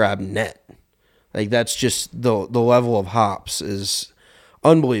hardly grab net. Like that's just the level of hops is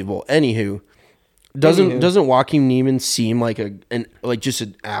unbelievable. Anywho, doesn't Joaquin Niemann seem like just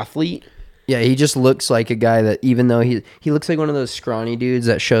an athlete? Yeah, he just looks like a guy that, even though he looks like one of those scrawny dudes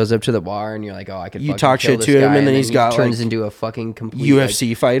that shows up to the bar and you're like, oh, I could. You fucking talk kill shit this to him, guy, and then he turns into a fucking complete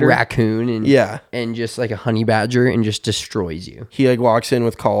UFC fighter, raccoon, and and just like a honey badger, and just destroys you. He like walks in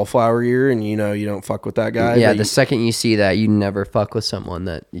with cauliflower ear, and you don't fuck with that guy. Yeah, the second you see that, you never fuck with someone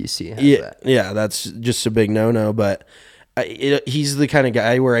that you see has that. Yeah, that's just a big no. But he's the kind of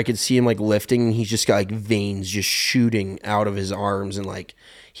guy where I could see him like lifting, and he's just got like veins just shooting out of his arms, and like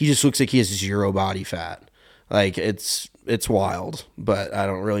he just looks like he has zero body fat. Like it's wild, but I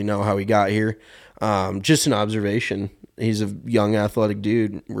don't really know how he got here. Just an observation. He's a young athletic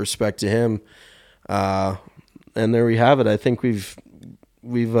dude. Respect to him. And there we have it. I think we've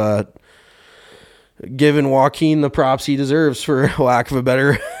given Joaquin the props he deserves, for lack of a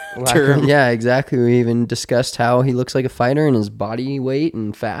better term. Yeah, exactly. We even discussed how he looks like a fighter and his body weight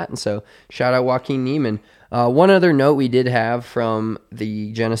and fat. And so shout out Joaquin Niemann. One other note we did have from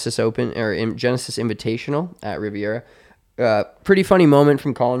the Genesis Open or Genesis Invitational at Riviera. Pretty funny moment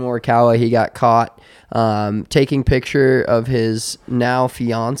from Colin Morikawa. He got caught taking picture of his now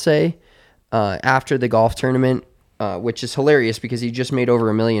fiance after the golf tournament, which is hilarious because he just made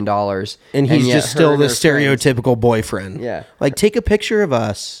over $1 million. And he's just still the stereotypical boyfriend. Yeah. Like, take a picture of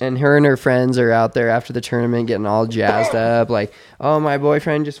us. And her and her friends are out there after the tournament getting all jazzed up. Like, oh, my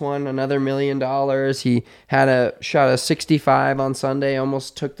boyfriend just won another $1 million. He had shot a 65 on Sunday,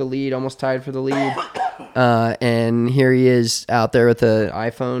 almost took the lead, almost tied for the lead. And here he is out there with an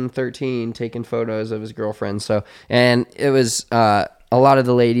iPhone 13 taking photos of his girlfriend. So, and it was... a lot of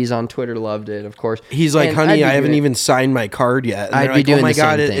the ladies on Twitter loved it, of course. He's like, honey, I haven't even signed my card yet. And I'd be doing oh my the same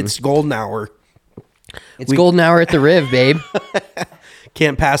God, thing. it's golden hour. It's golden hour at the Riv, babe.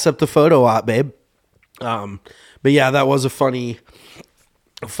 Can't pass up the photo op, babe. But yeah, that was a funny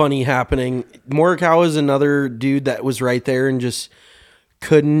happening. Morikawa is another dude that was right there and just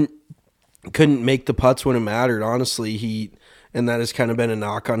couldn't make the putts when it mattered. Honestly, and that has kind of been a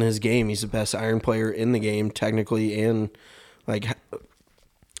knock on his game. He's the best iron player in the game, technically, and like,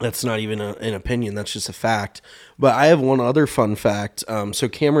 that's not even an opinion. That's just a fact. But I have one other fun fact. So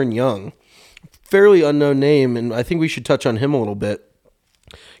Cameron Young, fairly unknown name, and I think we should touch on him a little bit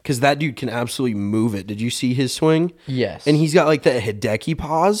because that dude can absolutely move it. Did you see his swing? Yes. And he's got like that Hideki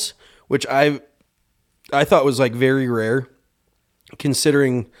pause, which I thought was like very rare,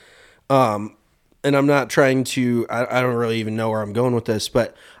 considering. And I'm not trying to. I don't really even know where I'm going with this,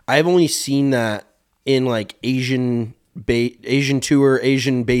 but I've only seen that in like Asian tour,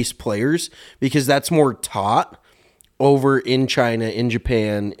 Asian based players, because that's more taught over in China, in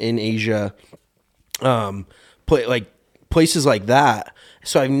Japan, in Asia, places like that.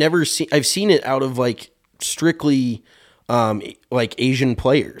 So I've seen it out of like strictly like Asian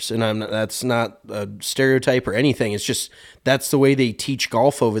players, and that's not a stereotype or anything. It's just that's the way they teach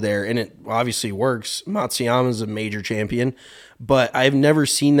golf over there, and it obviously works. Matsuyama's a major champion, but I've never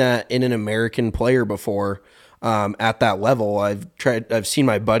seen that in an American player before. At that level, I've seen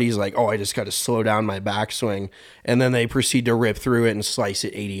my buddies like, oh, I just got to slow down my backswing, and then they proceed to rip through it and slice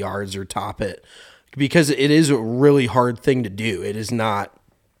it 80 yards or top it, because it is a really hard thing to do. It is not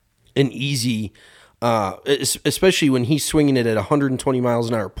an easy, especially when he's swinging it at 120 miles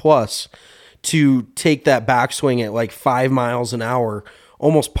an hour plus, to take that backswing at like 5 miles an hour,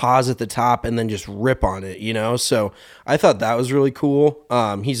 almost pause at the top and then just rip on it, you know? So I thought that was really cool.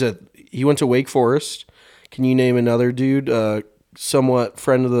 He went to Wake Forest. Can you name another dude, somewhat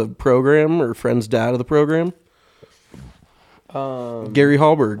friend of the program or friend's dad of the program? Gary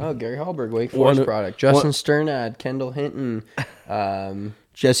Hallberg. Oh, Gary Hallberg, Wake Forest product. Justin Sternad, Kendall Hinton,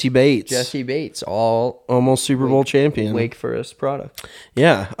 Jesse Bates. All almost Super Bowl champion. Wake Forest product.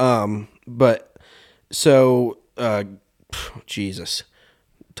 Yeah. But so, Jesus,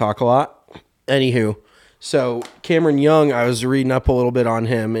 talk a lot. Anywho. So Cameron Young, I was reading up a little bit on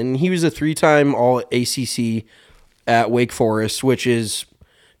him, and he was a 3-time All-ACC at Wake Forest, which is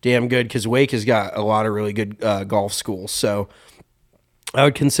damn good because Wake has got a lot of really good golf schools. So I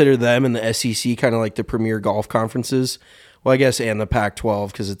would consider them and the SEC kind of like the premier golf conferences. Well, I guess, and the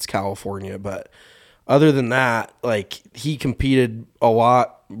Pac-12 because it's California. But other than that, like, he competed a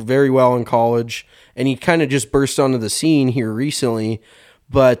lot, very well in college, and he kind of just burst onto the scene here recently.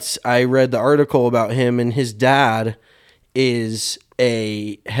 But I read the article about him, and his dad is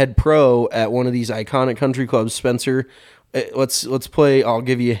a head pro at one of these iconic country clubs. Spencer, let's play. I'll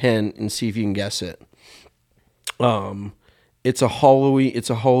give you a hint and see if you can guess it. It's a Halloween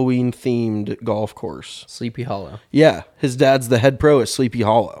themed golf course. Sleepy Hollow. Yeah, his dad's the head pro at Sleepy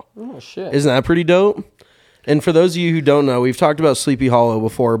Hollow. Oh shit! Isn't that pretty dope? And for those of you who don't know, we've talked about Sleepy Hollow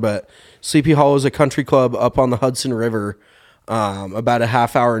before, but Sleepy Hollow is a country club up on the Hudson River. About a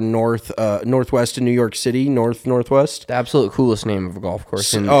half hour northwest of New York City, northwest. The absolute coolest name of a golf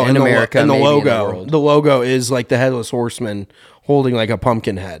course in America. And the maybe logo, in the world. The logo is like the headless horseman holding like a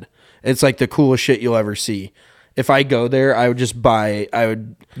pumpkin head. It's like the coolest shit you'll ever see. If I go there, I would just buy.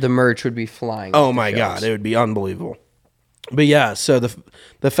 The merch would be flying. Oh my god, it would be unbelievable. But yeah, so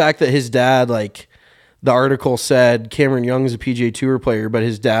the fact that his dad, like the article said, Cameron Young is a PGA Tour player, but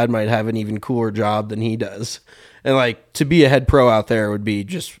his dad might have an even cooler job than he does. And like to be a head pro out there would be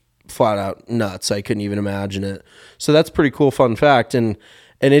just flat out nuts. I couldn't even imagine it. So that's pretty cool fun fact. And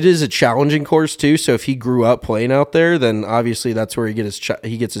it is a challenging course too. So if he grew up playing out there, then obviously that's where he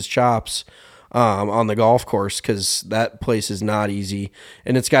gets his chops on the golf course, because that place is not easy.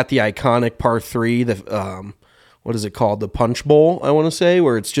 And it's got the iconic par 3, the what is it called? The Punch Bowl, I want to say,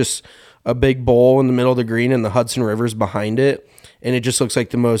 where it's just a big bowl in the middle of the green and the Hudson River's behind it. And it just looks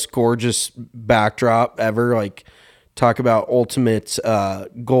like the most gorgeous backdrop ever. Like, talk about ultimate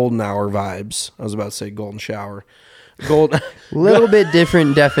golden hour vibes. I was about to say golden shower. Little bit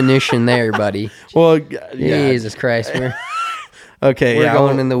different definition there, buddy. Well, yeah. Jesus Christ, we're okay.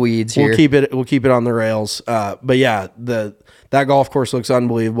 Going in the weeds here. We'll keep it on the rails. But yeah, that golf course looks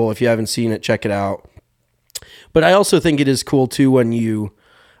unbelievable. If you haven't seen it, check it out. But I also think it is cool too when you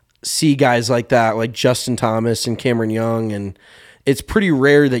see guys like that, like Justin Thomas and Cameron Young, and it's pretty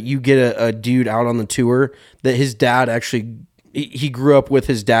rare that you get a dude out on the tour that his dad actually, he grew up with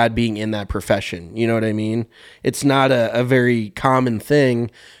his dad being in that profession. You know what I mean? It's not a very common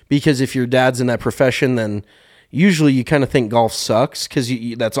thing, because if your dad's in that profession, then usually you kind of think golf sucks because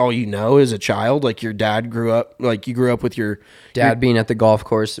that's all you know as a child. Like your dad grew up, like you grew up with your dad being at the golf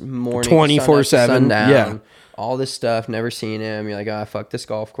course morning 24/7. Yeah. All this stuff, never seen him. You're like, fuck this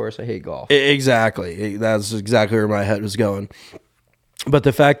golf course. I hate golf. Exactly. That's exactly where my head was going. But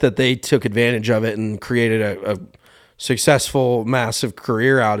the fact that they took advantage of it and created a successful, massive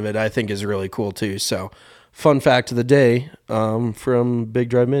career out of it, I think is really cool too. So, fun fact of the day from Big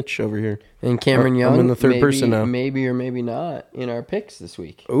Drive Mitch over here. And Cameron Young, I'm in the third person now. Maybe or maybe not in our picks this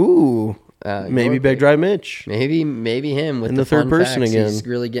week. Ooh. Maybe Big Drive Mitch. Maybe him with in the third fun person facts. again. He's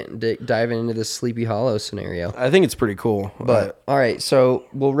really diving into this Sleepy Hollow scenario. I think it's pretty cool. But all right, so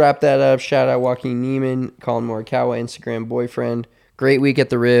we'll wrap that up. Shout out Joaquin Niemann, Colin Morikawa, Instagram boyfriend. Great week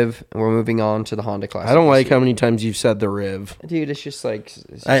at the Riv, and we're moving on to the Honda Classic. I don't like how many times you've said the Riv. Dude, it's just like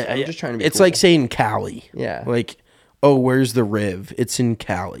I'm just trying to be It's cool. like saying Cali. Yeah. Like, oh, where's the Riv? It's in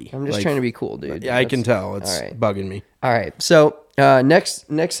Cali. I'm just trying to be cool, dude. Yeah, I can tell. It's all right. bugging me. All right. So next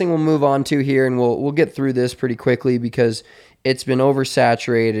thing we'll move on to here, and we'll get through this pretty quickly because it's been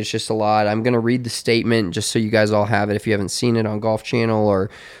oversaturated. It's just a lot. I'm going to read the statement just so you guys all have it if you haven't seen it on Golf Channel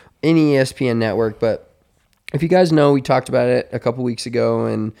or any ESPN network. But if you guys know, we talked about it a couple weeks ago,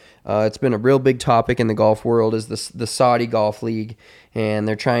 and it's been a real big topic in the golf world is the Saudi Golf League, and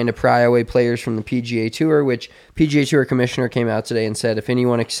they're trying to pry away players from the PGA Tour, which PGA Tour commissioner came out today and said if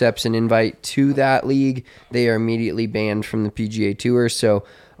anyone accepts an invite to that league, they are immediately banned from the PGA Tour. So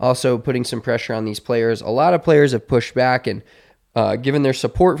also putting some pressure on these players. A lot of players have pushed back and given their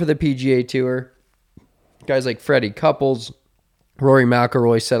support for the PGA Tour. Guys like Freddie Couples, Rory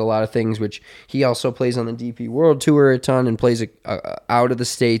McIlroy said a lot of things, which he also plays on the DP World Tour a ton and plays out of the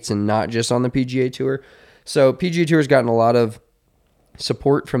States and not just on the PGA Tour. So PGA Tour has gotten a lot of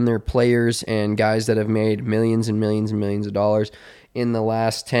support from their players and guys that have made millions and millions and millions of dollars in the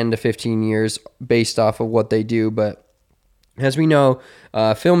last 10 to 15 years based off of what they do. But as we know,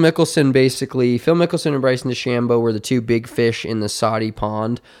 Phil Mickelson and Bryson DeChambeau were the two big fish in the Saudi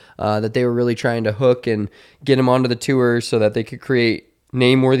pond that they were really trying to hook and get them onto the tour so that they could create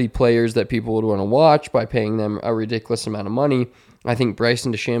name-worthy players that people would want to watch by paying them a ridiculous amount of money. I think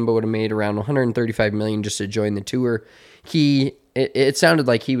Bryson DeChambeau would have made around $135 million just to join the tour. It sounded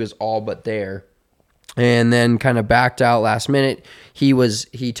like he was all but there, and then kind of backed out last minute.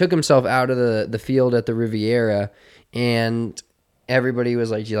 He took himself out of the field at the Riviera, and everybody was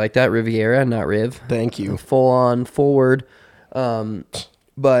like, "Do you like that Riviera, not Riv?" Thank you. Full on forward.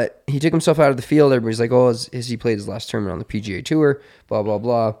 But he took himself out of the field. Everybody's like, "Oh, has he played his last tournament on the PGA Tour?" Blah blah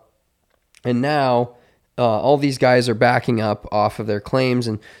blah. And now all these guys are backing up off of their claims,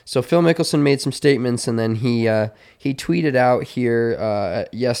 and so Phil Mickelson made some statements, and then he tweeted out here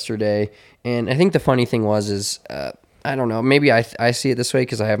yesterday. And I think the funny thing is I don't know, maybe I see it this way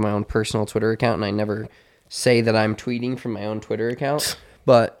because I have my own personal Twitter account, and I never say that I'm tweeting from my own Twitter account.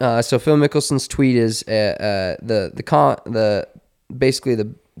 But so Phil Mickelson's tweet is basically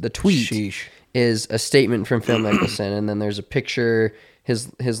the tweet Sheesh. is a statement from Phil Mickelson, and then there's a picture,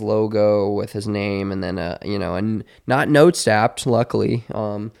 his logo with his name, and then and not note stamped. Luckily,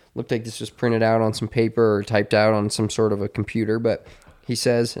 looked like this was printed out on some paper or typed out on some sort of a computer. But he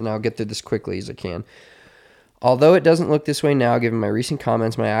says, and I'll get through this quickly as I can. Although it doesn't look this way now, given my recent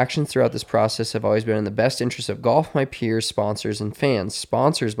comments, my actions throughout this process have always been in the best interest of golf, my peers, sponsors, and fans.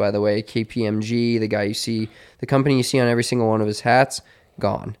 Sponsors, by the way, KPMG, the company you see on every single one of his hats,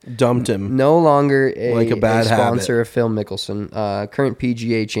 gone. Dumped him. No longer like a bad sponsor habit. of Phil Mickelson, current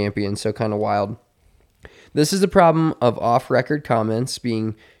PGA champion, so kind of wild. This is the problem of off-record comments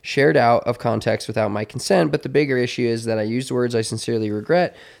being shared out of context without my consent, but the bigger issue is that I used words I sincerely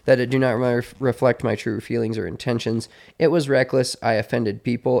regret, that it do not reflect my true feelings or intentions. It was reckless. I offended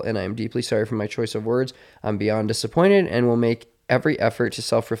people, and I am deeply sorry for my choice of words. I'm beyond disappointed and will make every effort to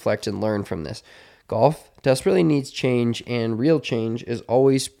self-reflect and learn from this. Golf desperately needs change, and real change is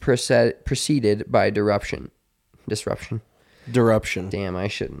always preceded by disruption. Damn, I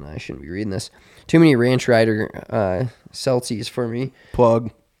shouldn't be reading this. Too many Ranch Ryder Celtics for me.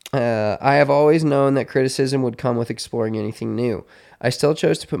 Plug. I have always known that criticism would come with exploring anything new. I still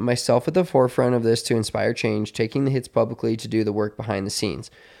chose to put myself at the forefront of this to inspire change, taking the hits publicly to do the work behind the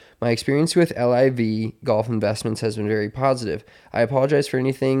scenes. My experience with LIV Golf Investments has been very positive. I apologize for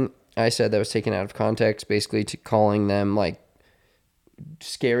anything I said that was taken out of context, basically to calling them like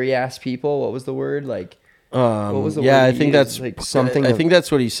scary ass people. What was the word? Like, what was the word? I think that's like something. I think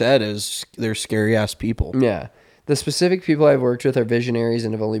that's what he said. Is they're scary ass people. Yeah. The specific people I've worked with are visionaries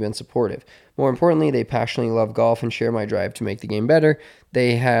and have only been supportive. More importantly, they passionately love golf and share my drive to make the game better.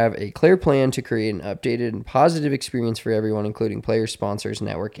 They have a clear plan to create an updated and positive experience for everyone, including players, sponsors,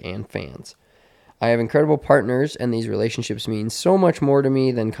 network, and fans. I have incredible partners, and these relationships mean so much more to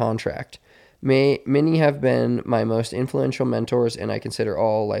me than contract. Many have been my most influential mentors, and I consider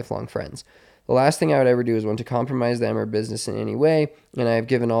all lifelong friends. The last thing I would ever do is want to compromise them or business in any way, and I have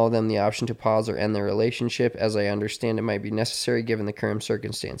given all of them the option to pause or end their relationship as I understand it might be necessary given the current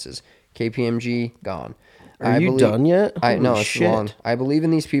circumstances. KPMG, gone. Are you done yet? No, it's long. I believe in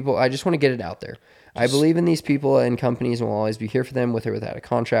these people. I just want to get it out there. I believe in these people and companies and will always be here for them with or without a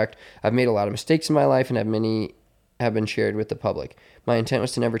contract. I've made a lot of mistakes in my life and many have been shared with the public. My intent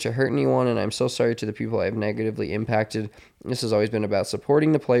was to never to hurt anyone, and I'm so sorry to the people I have negatively impacted. This has always been about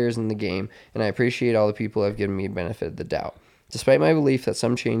supporting the players in the game, and I appreciate all the people who have given me the benefit of the doubt. Despite my belief that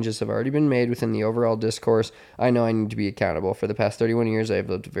some changes have already been made within the overall discourse, I know I need to be accountable. For the past 31 years, I have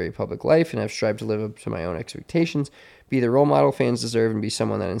lived a very public life and have strived to live up to my own expectations, be the role model fans deserve, and be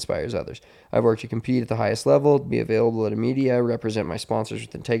someone that inspires others. I've worked to compete at the highest level, be available to media, represent my sponsors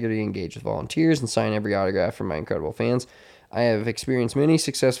with integrity, engage with volunteers, and sign every autograph from my incredible fans. I have experienced many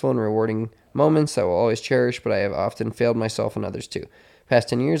successful and rewarding moments that I will always cherish, but I have often failed myself and others too. Past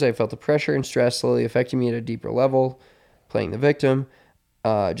 10 years, I've felt the pressure and stress slowly affecting me at a deeper level, playing the victim.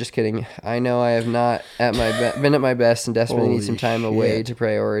 Just kidding. I know I have not been at my best and desperately need some time away to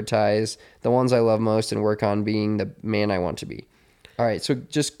prioritize the ones I love most and work on being the man I want to be. All right, so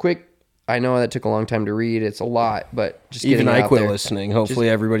just quick. I know that took a long time to read. It's a lot, but just even I quit there. listening. Hopefully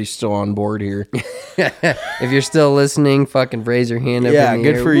everybody's still on board here. If you're still listening, fucking raise your hand up. Yeah, in the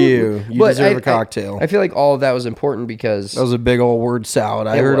good air. for you. You deserve a cocktail. I feel like all of that was important because that was a big old word salad.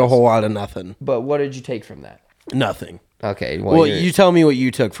 I heard a whole lot of nothing. But what did you take from that? Nothing. Okay. Well, you tell me what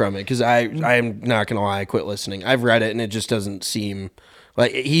you took from it, because I am not going to lie, I quit listening. I've read it, and it just doesn't seem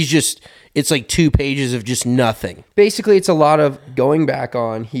like it's like 2 pages of just nothing. Basically, it's a lot of going back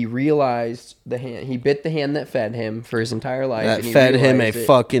on. He realized he bit the hand that fed him for his entire life. That and he fed him a realized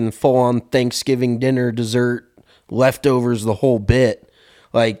fucking full-on Thanksgiving dinner, dessert, leftovers, the whole bit.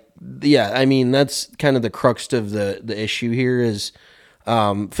 Like, yeah, I mean, that's kind of the crux of the issue here is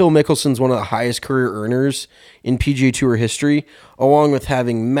Phil Mickelson's one of the highest career earners in PGA Tour history, along with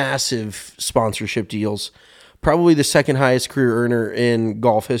having massive sponsorship deals. Probably the second highest career earner in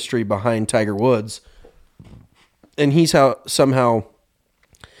golf history behind Tiger Woods. And he's somehow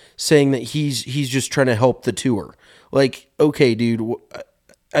saying that he's just trying to help the tour. Like, okay, dude,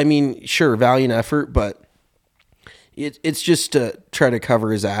 I mean, sure, valiant effort, but it's just to try to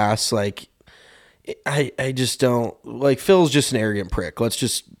cover his ass. Like, I just don't like. Phil's just an arrogant prick. Let's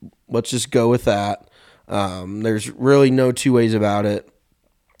just go with that. There's really no two ways about it.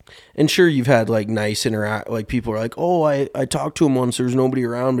 And sure, you've had like nice like people are like, oh, I talked to him once. There's nobody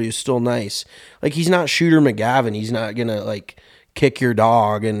around, but he's still nice. Like, he's not Shooter McGavin. He's not gonna like kick your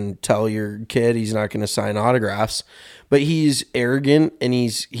dog and tell your kid he's not gonna sign autographs. But he's arrogant, and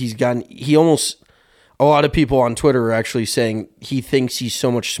he almost. A lot of people on Twitter are actually saying he thinks he's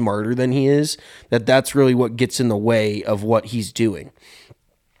so much smarter than he is, that's really what gets in the way of what he's doing.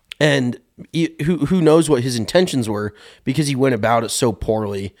 And who knows what his intentions were, because he went about it so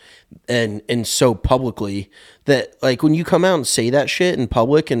poorly and so publicly that, like, when you come out and say that shit in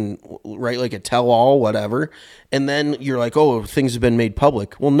public and write like a tell-all, whatever, and then you're like, oh, things have been made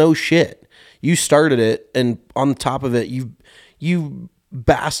public. Well, no shit. You started it, and on top of it, you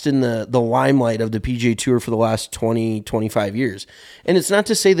basked in the limelight of the PGA Tour for the last 20, 25 years. And it's not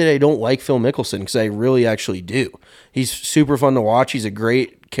to say that I don't like Phil Mickelson, because I really actually do. He's super fun to watch. He's a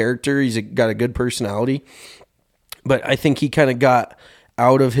great character. He's got a good personality. But I think he kind of got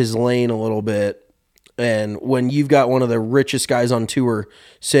out of his lane a little bit And when you've got one of the richest guys on tour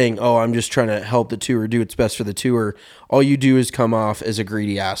saying, "Oh, I'm just trying to help the tour do its best for the tour," all you do is come off as a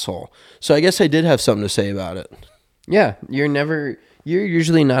greedy asshole. So I guess I did have something to say about it. Yeah, you're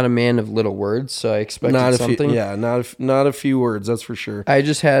usually not a man of little words, so I expected something. Not a few words, that's for sure. I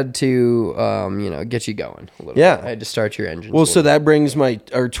just had to, get you going a little bit. I had to start your engines. Well, so that brings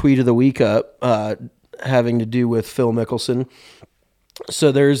our tweet of the week up, having to do with Phil Mickelson.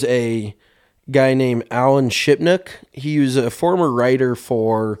 So there's a guy named Alan Shipnuck. He was a former writer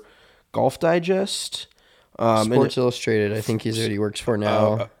for Golf Digest. Sports Illustrated, I think he's what he works for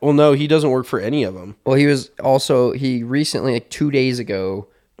now. Well, no, he doesn't work for any of them. Well, he recently, like 2 days ago,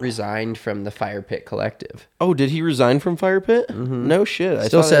 resigned from the Fire Pit Collective. Oh, did he resign from Fire Pit? Mm-hmm. No shit.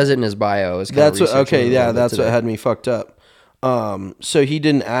 Still says it in his bio. That's what had me fucked up. So he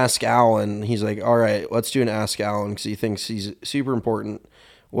didn't ask Alan. He's like, all right, let's do an Ask Alan because he thinks he's super important.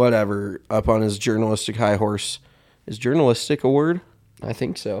 Whatever, up on his journalistic high horse. Is journalistic a word? I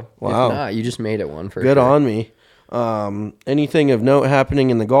think so. Wow. If not, you just made it one for Good sure. on me. Anything of note happening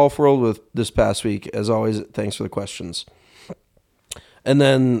in the golf world with this past week? As always, thanks for the questions. And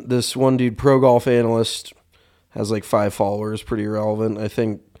then this one dude, Pro Golf Analyst, has like 5 followers, pretty irrelevant. I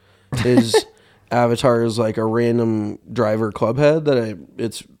think his avatar is like a random driver clubhead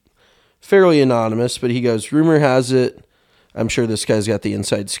it's fairly anonymous, but he goes, rumor has it, I'm sure this guy's got the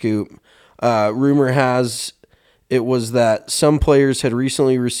inside scoop. Rumor has it was that some players had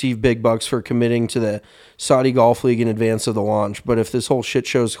recently received big bucks for committing to the Saudi Golf League in advance of the launch. But if this whole shit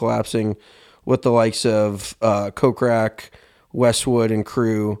show is collapsing with the likes of Kokrak, Westwood, and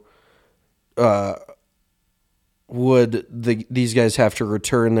crew, would these guys have to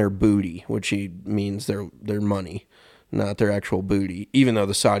return their booty, which he means their money, not their actual booty, even though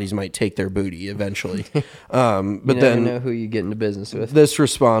the Saudis might take their booty eventually. But you never then know who you get into business with. This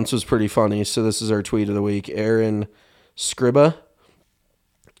response was pretty funny. So this is our tweet of the week. Aaron Scriba.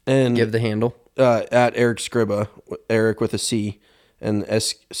 And give the handle. At Eric Scriba, Eric with a C, and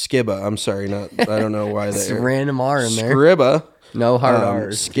Skiba. I'm sorry, I don't know why It's that. a random R in there. Scriba. No hard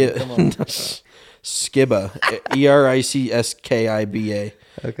R's. Skiba. Ericskiba.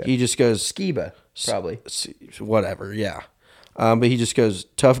 Okay. He just goes Skiba, probably. Whatever, yeah. But he just goes,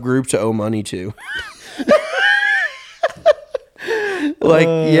 tough group to owe money to.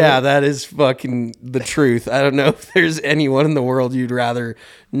 That is fucking the truth. I don't know if there's anyone in the world you'd rather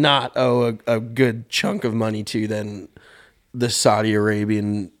not owe a good chunk of money to than the Saudi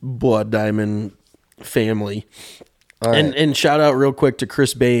Arabian blood diamond family. All right. And shout out real quick to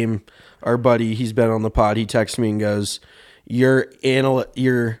Chris Bame, our buddy. He's been on the pod. He texts me and goes, your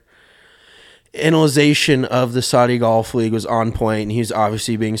analyzation of the Saudi Golf League was on point, and he's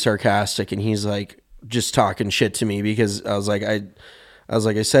obviously being sarcastic, and he's like just talking shit to me because I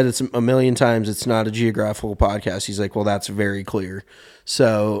said it's a million times, it's not a geographical podcast. He's like, well, that's very clear.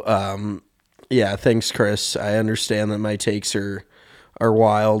 So thanks, Chris. I understand that my takes are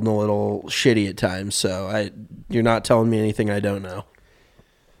wild and a little shitty at times, so you're not telling me anything I don't know.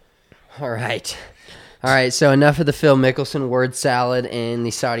 All right, so enough of the Phil Mickelson word salad in the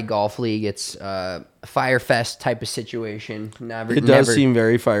Saudi Golf League. It's a Firefest type of situation. It does seem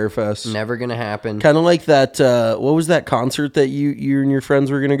very Firefest. Never going to happen. Kind of like that, what was that concert that you and your friends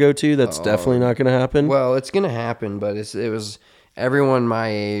were going to go to? That's definitely not going to happen. Well, it's going to happen, but it was everyone my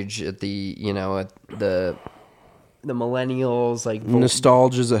age at the millennials. Like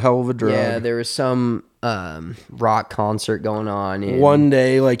nostalgia is a hell of a drug. Yeah, there was some rock concert going on. One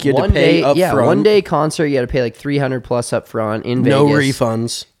day, like you had to pay up front. One day concert, you had to pay like $300 plus up front in Vegas. No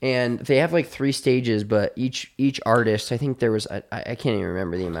refunds. And they have like 3 stages, but each artist, I think there was, I can't even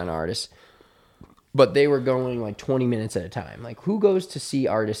remember the amount of artists, but they were going like 20 minutes at a time. Like who goes to see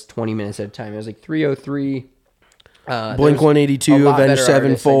artists 20 minutes at a time? It was like 303. Blink-182, Avenged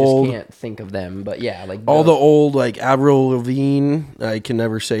Sevenfold. I just can't think of them, but yeah, like all the old like Avril Lavigne. I can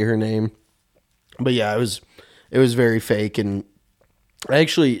never say her name, but yeah, it was very fake. And I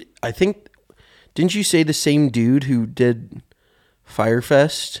think, didn't you say the same dude who did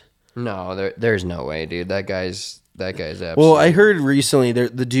Firefest? No, there's no way, dude. That guy's absolutely. Well, I heard recently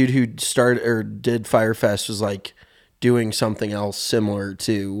the dude who started or did Firefest was like doing something else similar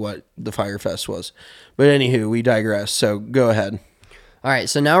to what the Firefest was. But anywho, we digress, so go ahead. All right,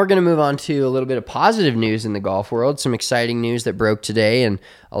 so now we're going to move on to a little bit of positive news in the golf world. Some exciting news that broke today and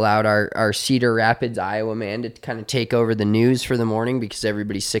allowed our Cedar Rapids, Iowa man to kind of take over the news for the morning because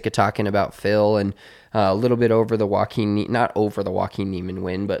everybody's sick of talking about Phil and a little bit over the not over the Joaquin Niemann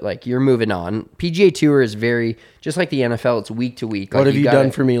win, but like you're moving on. PGA Tour is very, just like the NFL, it's week to week. What have you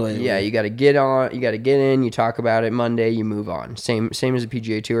done for me lately? Yeah, you got to get on, you got to get in, you talk about it Monday, you move on. Same as the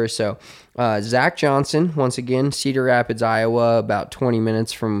PGA Tour. So Zach Johnson, once again, Cedar Rapids, Iowa, about 20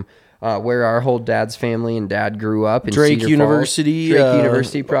 minutes from where our whole dad's family and dad grew up in Drake Cedar University. Falls. Drake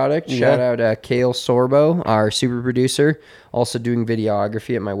University product. Yeah. Shout out Kale Sorbo, our super producer, also doing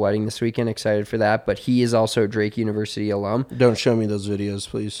videography at my wedding this weekend. Excited for that. But he is also a Drake University alum. Don't show me those videos,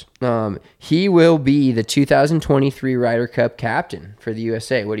 please. He will be the 2023 Ryder Cup captain for the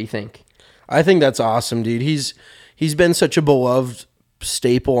USA. What do you think? I think that's awesome, dude. He's been such a beloved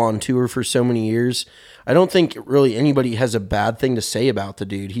staple on tour for so many years. I don't think really anybody has a bad thing to say about the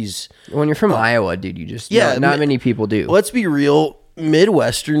dude. When you're from Iowa, dude, you just not many people do. Let's be real.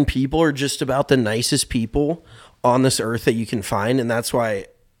 Midwestern people are just about the nicest people on this earth that you can find, and that's why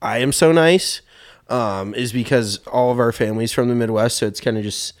I am so nice. Is because all of our family's from the Midwest, so it's kind of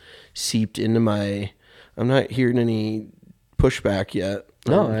just seeped into my. I'm not hearing any pushback yet.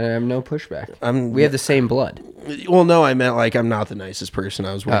 No, I have no pushback. We have the same blood. Well, no, I meant like I'm not the nicest person.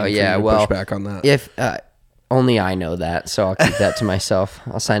 I was waiting for you to push back on that. If only I know that, so I'll keep that to myself.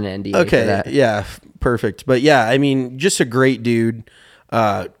 I'll sign an NDA for that. Yeah, perfect. But yeah, I mean, just a great dude.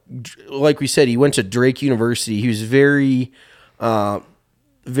 Like we said, he went to Drake University. He was very,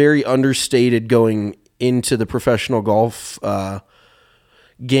 very understated going into the professional golf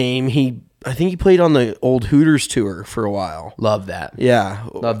game. I think he played on the old Hooters tour for a while. Love that. Yeah.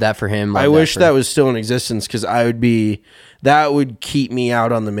 Love that for him. I wish that was still in existence because that would keep me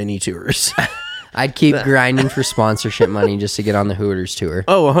out on the mini tours. I'd keep grinding for sponsorship money just to get on the Hooters tour.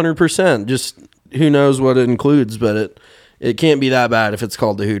 Oh, 100%. Just who knows what it includes, but it can't be that bad if it's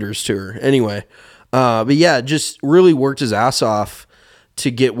called the Hooters tour. Anyway, but yeah, just really worked his ass off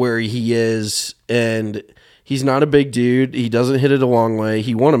to get where he is, and he's not a big dude. He doesn't hit it a long way.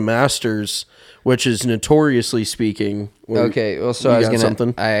 He won a Masters, which is notoriously speaking. Okay, well, so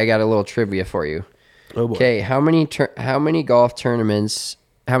I got a little trivia for you. Oh boy. Okay, how many golf tournaments,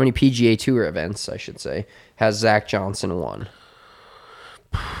 how many PGA Tour events, I should say, has Zach Johnson won?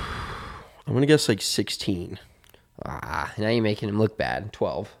 I'm gonna guess like 16. Now you're making him look bad.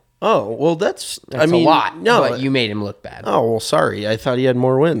 12. Oh well, that's a lot. No, but you made him look bad. Oh well, sorry. I thought he had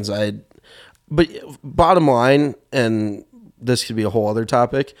more wins. But bottom line, and this could be a whole other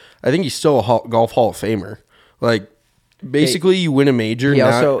topic, I think he's still a Golf Hall of Famer. Like, basically, you win a major. He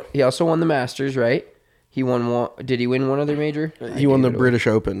also won the Masters, right? He won one. Did he win one other major? He won the British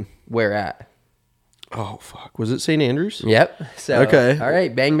Open. Where at? Oh, fuck. Was it St. Andrews? Yep. So, okay. All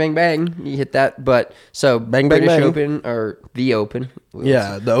right. Bang, bang, bang. You hit that. But so bang, British bang, bang. Open or the Open.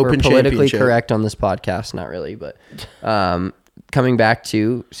 Yeah, the Open We're politically Championship. correct on this podcast. Not really, but coming back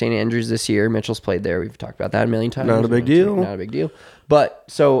to St. Andrews this year, Mitchell's played there. We've talked about that a million times. Not a big deal. Not a big deal. But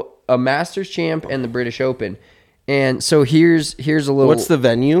so a Masters champ and the British Open. And so here's a little. What's the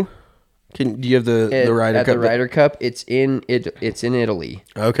venue? Do you have the Ryder Cup? The Ryder Cup, it's in Italy.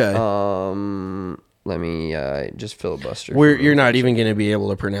 Okay. Let me just filibuster. You're not even going to be able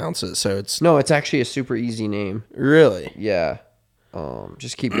to pronounce it, so it's no. It's actually a super easy name. Really? Yeah.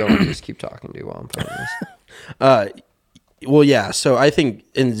 Just keep going. Just keep talking to while I'm playing this. Well, yeah. So I think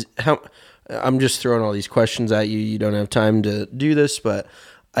I'm just throwing all these questions at you. You don't have time to do this, but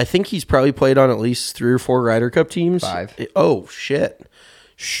I think he's probably played on at least 3 or 4 Ryder Cup teams. 5. Oh shit.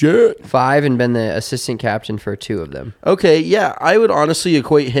 5 and been the assistant captain for 2 of them. Okay, yeah, I would honestly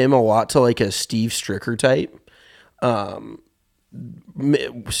equate him a lot to like a Steve Stricker type.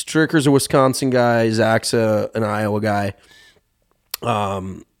 Stricker's a Wisconsin guy, Zach's an Iowa guy. I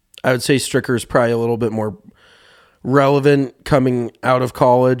would say Stricker's probably a little bit more relevant coming out of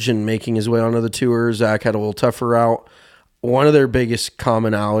college and making his way onto the tour. Zach had a little tougher route. One of their biggest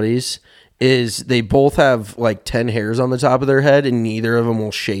commonalities is they both have like 10 hairs on the top of their head and neither of them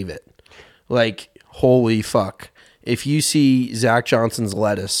will shave it. Like, holy fuck. If you see Zach Johnson's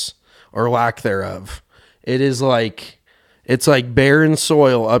lettuce or lack thereof, it's like barren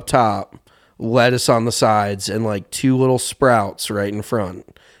soil up top, lettuce on the sides, and like 2 little sprouts right in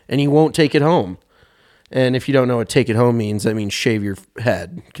front. And he won't take it home. And if you don't know what take it home means, that means shave your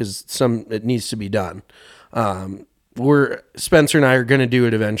head because it needs to be done. Spencer and I are going to do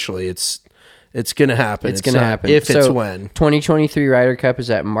it eventually. It's going to happen. It's going to happen. If it's when. 2023 Ryder Cup is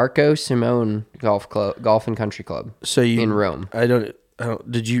at Marco Simone Golf and Country Club. So in Rome. I don't.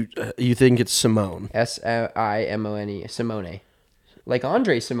 Did you think it's Simone? Simone. Simone. Like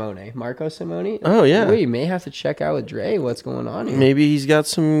Andre Simone. Marco Simone. Oh, yeah. We may have to check out with Dre what's going on here. Maybe he's got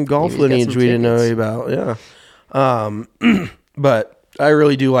some golf lineage we didn't know about. Yeah. But I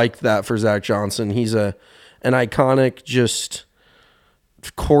really do like that for Zach Johnson. He's an iconic, just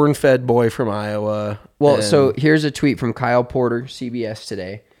corn-fed boy from Iowa. Well, so here's a tweet from Kyle Porter, CBS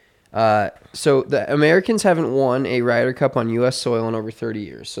today. So the Americans haven't won a Ryder Cup on U.S. soil in over 30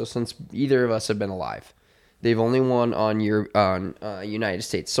 years. So since either of us have been alive, they've only won on United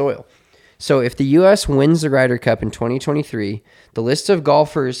States soil. So if the U.S. wins the Ryder Cup in 2023, the list of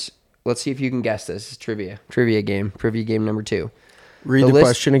golfers. Let's see if you can guess this. It's trivia game number 2. Read the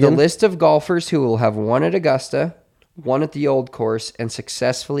question again. The list of golfers who will have won at Augusta, won at the Old Course, and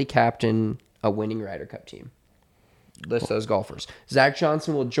successfully captain a winning Ryder Cup team. List those golfers. Zach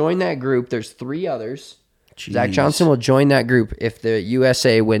Johnson will join that group. There's 3 others. Jeez. Zach Johnson will join that group if the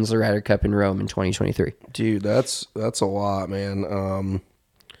USA wins the Ryder Cup in Rome in 2023. Dude, that's a lot, man.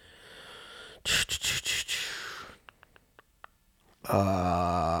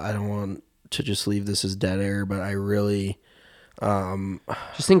 I don't want to just leave this as dead air, but I really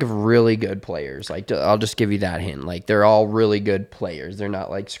just think of really good players. Like, I'll just give you that hint. Like, they're all really good players. They're not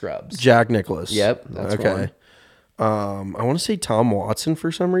like scrubs. Jack Nicklaus. Yep, that's okay. one. I want to say Tom Watson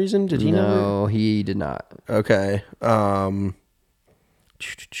for some reason. Did he? No, he did not. Okay. Arnold.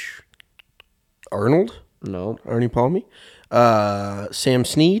 Nope. Arnie Palmy. Sam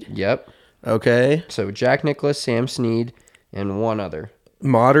Snead. Yep. Okay. So Jack Nicklaus, Sam Snead, and one other.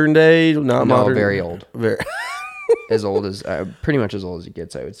 Modern day, not No, modern. very old. Very. As old as pretty much as old as he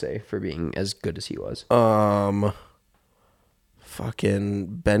gets, I would say, for being as good as he was. Fucking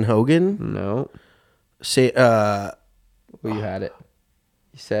Ben Hogan. No. Say Well, you had it.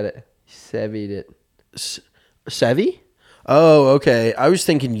 You said it. You sevied it. Sevy? Oh, okay. I was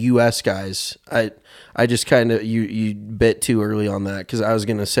thinking U.S. guys. I just kind of you bit too early on that because I was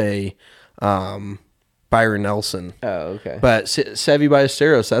gonna say Byron Nelson. Oh, okay. But Seve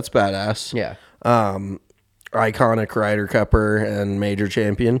Ballesteros, that's badass. Yeah. Iconic Ryder Cupper and major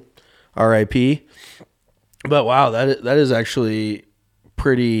champion. R.I.P. But wow, that is actually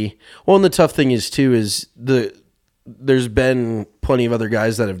pretty. Well, and the tough thing is too is there's been plenty of other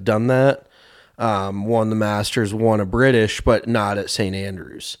guys that have done that. Won the Masters, won a British, but not at St.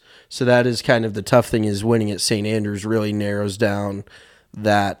 Andrews. So that is kind of the tough thing is winning at St. Andrews really narrows down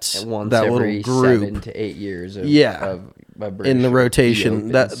that little group. 7 to 8 years of British in the rotation.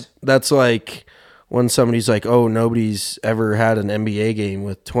 That's like when somebody's like, oh, nobody's ever had an NBA game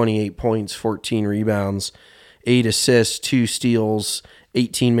with 28 points, 14 rebounds, 8 assists, 2 steals,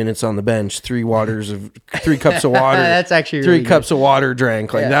 18 minutes on the bench, 3 cups of water. That's actually 3 really cups good. of water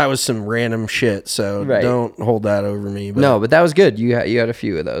drank. Like that was some random shit. So don't hold that over me. But. No, but that was good. You had a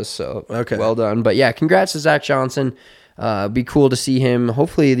few of those. So okay, well done. But yeah, congrats to Zach Johnson. Be cool to see him.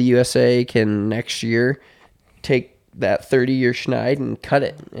 Hopefully the USA can next year take that 30-year schneid and cut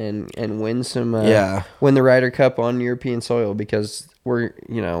it and win some win the Ryder Cup on European soil because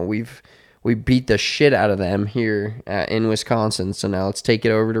we beat the shit out of them here in Wisconsin. So now let's take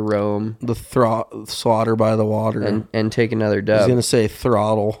it over to Rome. The slaughter by the water. And take another dub. I was going to say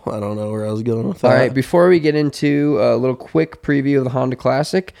throttle. I don't know where I was going with that. All right, before we get into a little quick preview of the Honda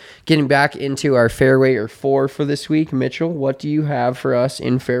Classic, getting back into our Fairway or 4 for this week, Mitchell, what do you have for us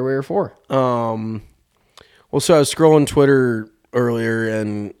in Fairway or 4? Well, so I was scrolling Twitter earlier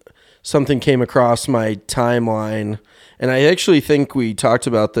and something came across my timeline. And I actually think we talked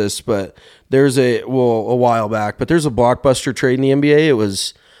about this, but there's a while back, but there's a blockbuster trade in the NBA. It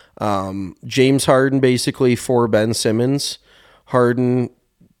was James Harden basically for Ben Simmons. Harden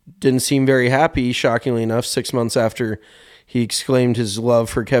didn't seem very happy, shockingly enough, 6 months after he exclaimed his love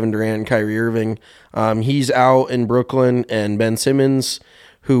for Kevin Durant and Kyrie Irving. He's out in Brooklyn, and Ben Simmons,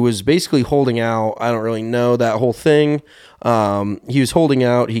 who was basically holding out, I don't really know that whole thing. He was holding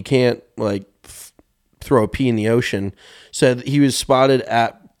out. He can't, throw a pee in the ocean. Said he was spotted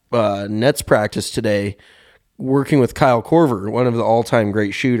at Nets practice today working with Kyle Korver, one of the all-time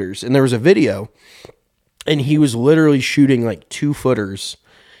great shooters. And there was a video, and he was literally shooting 2-footers.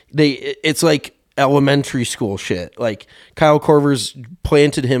 It's like elementary school shit. Like Kyle Korver's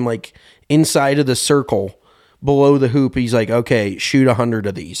planted him inside of the circle below the hoop. He's like, okay, shoot 100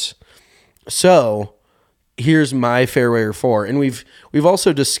 of these. So here's my Fairway or 4. And we've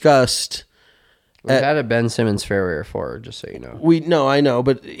also discussed... We've had a Ben Simmons Fairway or 4, just so you know. I know,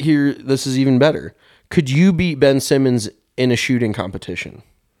 but here, this is even better. Could you beat Ben Simmons in a shooting competition?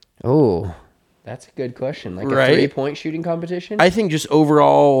 Oh, that's a good question. A 3-point shooting competition? I think just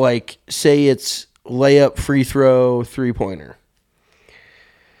overall, say it's layup, free throw, 3-pointer.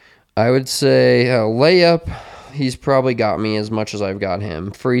 I would say layup, he's probably got me as much as I've got him.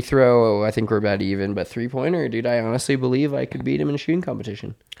 Free throw, I think we're about even, but 3-pointer, dude, I honestly believe I could beat him in a shooting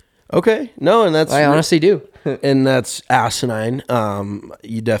competition. Okay. No, and that's... I honestly do. and that's asinine.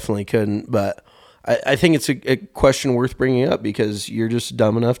 You definitely couldn't, but I think it's a question worth bringing up because you're just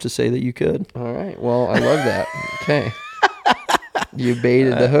dumb enough to say that you could. All right. Well, I love that. Okay. You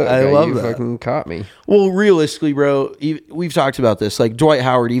baited the hook. I love you that. fucking caught me. Well, realistically, bro, we've talked about this. Like Dwight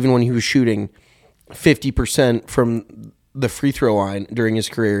Howard, even when he was shooting 50% from the free throw line during his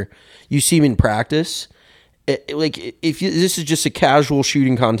career, you see him in practice. This is just a casual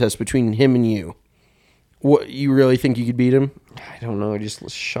shooting contest between him and you, what you really think you could beat him? I don't know. Just the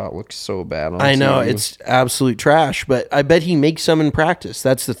shot looks so bad. On I know TV. it's absolute trash, but I bet he makes some in practice.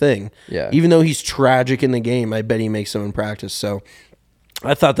 That's the thing. Yeah. Even though he's tragic in the game, I bet he makes some in practice. So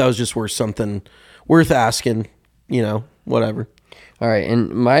I thought that was just worth asking. Whatever. All right, and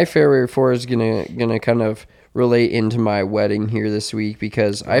my fairway 4 is gonna kind of relate into my wedding here this week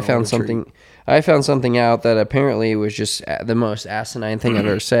because I found something. I found something out that apparently was just the most asinine thing I've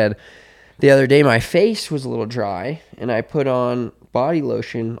ever said. The other day, my face was a little dry, and I put on body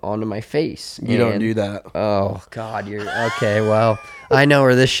lotion onto my face. You don't do that. Oh God, you're okay. Well, I know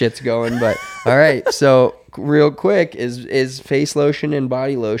where this shit's going, but all right. So real quick, is face lotion and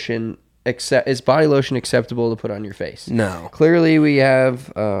body lotion is body lotion acceptable to put on your face? No. Clearly, we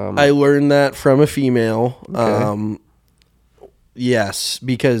have. I learned that from a female. Okay. Yes,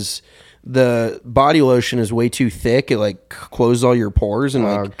 because the body lotion is way too thick. It like closes all your pores and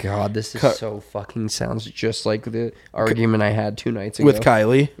Oh God, this is so fucking sounds just like the argument I had 2 nights ago with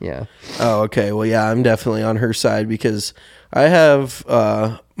Kylie. Yeah. Oh, okay. Well, yeah, I'm definitely on her side because I have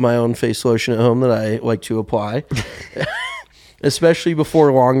my own face lotion at home that I like to apply, especially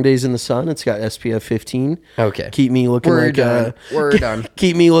before long days in the sun. It's got SPF 15. Okay. Keep me looking We're done.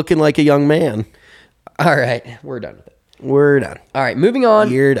 Keep me looking like a young man. All right, we're done with it. We're done. All right, moving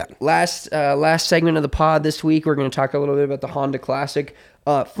on. You're done. Last segment of the pod this week, we're going to talk a little bit about the Honda Classic.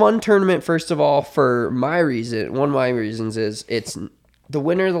 Fun tournament, first of all, for my reason. One of my reasons is it's the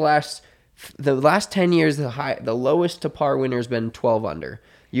winner of the last 10 years, the lowest to par winner has been 12 under.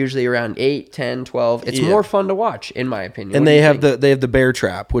 Usually around 8, 10, 12. It's more fun to watch, in my opinion. And they have the bear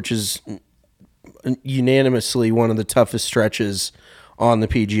trap, which is unanimously one of the toughest stretches on the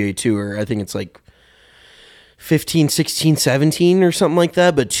PGA Tour. I think it's like 15, 16, 17 or something like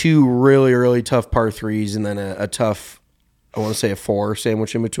that, but 2 really, really tough par 3s and then a tough, I want to say a 4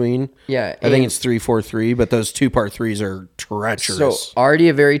 sandwich in between. Yeah. I think it's 3, 4, 3, but those 2 par 3s are treacherous. So already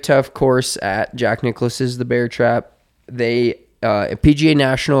a very tough course at Jack Nicklaus's, the Bear Trap. They, PGA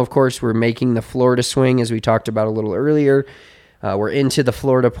National, of course, we're making the Florida swing, as we talked about a little earlier. We're into the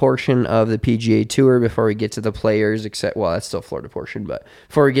Florida portion of the PGA Tour before we get to the players, that's still Florida portion, but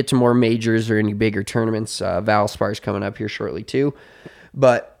before we get to more majors or any bigger tournaments, Valspar's coming up here shortly too.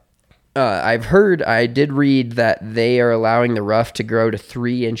 But I did read that they are allowing the rough to grow to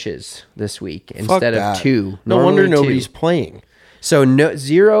 3 inches this week instead of 2. No wonder Normally nobody's 2. playing. So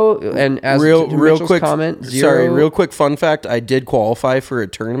 0, and as real quick comment, 0. Sorry, real quick fun fact, I did qualify for a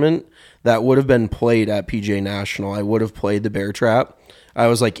tournament that would have been played at PGA National. I would have played the Bear Trap. I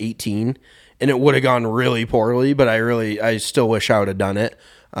was like 18, and it would have gone really poorly, but I still wish I would have done it.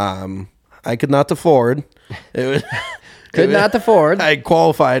 I could not afford. Not afford. I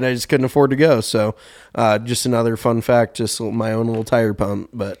qualified, and I just couldn't afford to go. So just another fun fact, just my own little tire pump,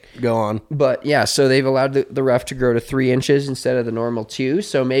 but go on. But yeah, so they've allowed the rough to grow to 3 inches instead of the normal 2.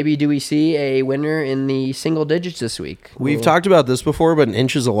 So maybe do we see a winner in the single digits this week? We've talked about this before, but an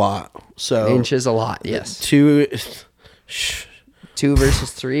inch is a lot. So an inch is a lot, yes. 2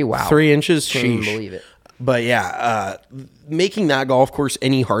 versus 3, wow. 3 inches, Can't even sheesh. believe it. But yeah, making that golf course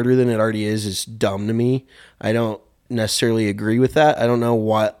any harder than it already is dumb to me. I don't necessarily agree with that. I don't know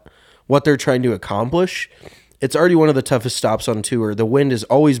what they're trying to accomplish. It's already one of the toughest stops on tour. The wind is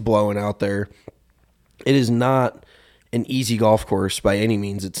always blowing out there. It is not an easy golf course by any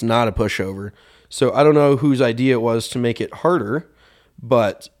means. It's not a pushover. So I don't know whose idea it was to make it harder,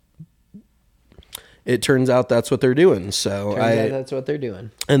 but it turns out that's what they're doing. So that's what they're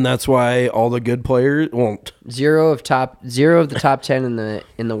doing. And that's why all the good players won't. 0 of the top 10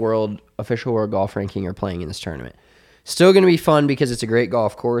 in the world official world golf ranking are playing in this tournament. Still going to be fun because it's a great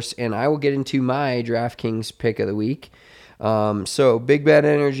golf course, and I will get into my DraftKings pick of the week. So Big Bet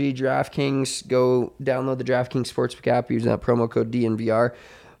Energy, DraftKings, go download the DraftKings Sportsbook app using that promo code DNVR.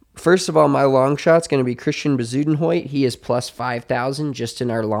 First of all, my long shot's going to be Christian Bezuidenhout. He is plus 5,000 just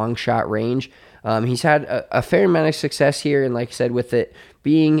in our long shot range. He's had a fair amount of success here, and like I said, with it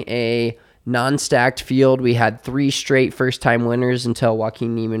being a non-stacked field, we had 3 straight first-time winners until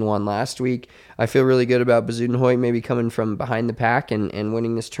Joaquin Niemann won last week. I feel really good about Bezuidenhout maybe coming from behind the pack and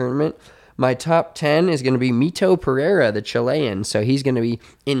winning this tournament. My top 10 is going to be Mito Pereira, the Chilean. So he's going to be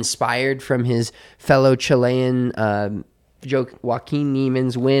inspired from his fellow Chilean Joaquin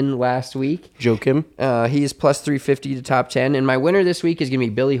Niemann's win last week. Joaquin. He is plus 350 to top 10. And my winner this week is going to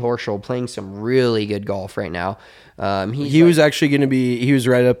be Billy Horschel, playing some really good golf right now. He was actually going to be, he was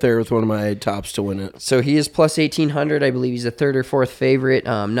right up there with one of my tops to win it. So he is plus 1,800. I believe he's a third or fourth favorite.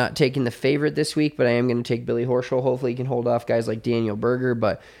 Not taking the favorite this week, but I am going to take Billy Horschel. Hopefully he can hold off guys like Daniel Berger,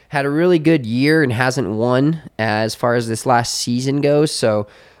 but had a really good year and hasn't won as far as this last season goes. So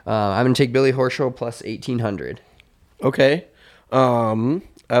I'm going to take Billy Horschel plus 1,800. Okay. I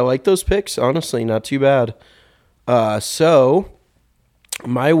like those picks, honestly, not too bad. So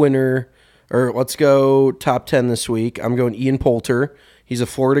my winner, or let's go top 10 this week. I'm going Ian Poulter. He's a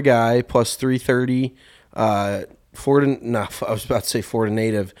Florida guy, plus 330. I was about to say Florida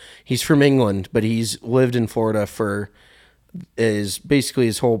native. He's from England, but he's lived in Florida for basically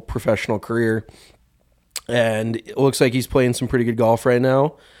his whole professional career. And it looks like he's playing some pretty good golf right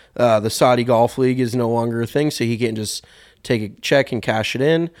now. The Saudi Golf League is no longer a thing, so he can't just take a check and cash it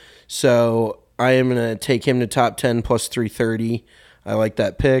in. So I am going to take him to top 10 plus 330. I like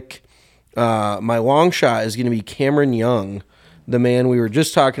that pick. My long shot is going to be Cameron Young, the man we were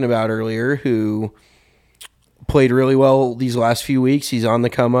just talking about earlier, who played really well these last few weeks. He's on the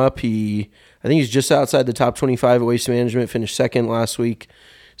come up. I think he's just outside the top 25 at Waste Management, finished second last week.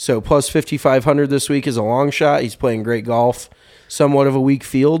 So plus 5,500 this week is a long shot. He's playing great golf, somewhat of a weak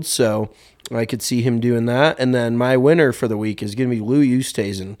field, so I could see him doing that. And then my winner for the week is going to be Lou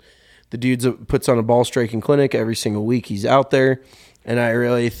Oosthuizen. The dude puts on a ball striking clinic every single week he's out there. And I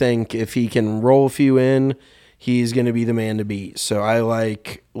really think if he can roll a few in, he's going to be the man to beat. So I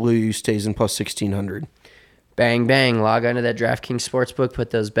like Lou Oosthuizen plus 1,600. Bang, bang. Log onto that DraftKings Sportsbook.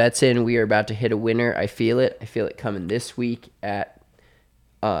 Put those bets in. We are about to hit a winner. I feel it. I feel it coming this week at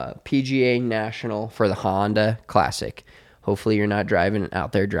PGA National for the Honda Classic. Hopefully you're not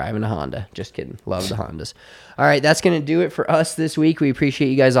out there driving a Honda. Just kidding. Love the Hondas. All right, that's going to do it for us this week. We appreciate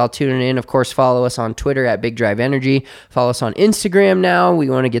you guys all tuning in. Of course, follow us on Twitter at Big Drive Energy. Follow us on Instagram now. We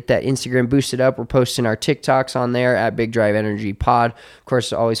want to get that Instagram boosted up. We're posting our TikToks on there at Big Drive Energy Pod. Of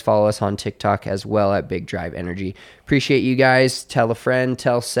course, always follow us on TikTok as well at Big Drive Energy. Appreciate you guys. Tell a friend.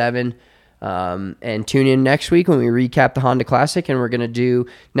 Tell 7. And tune in next week when we recap the Honda Classic. And we're going to do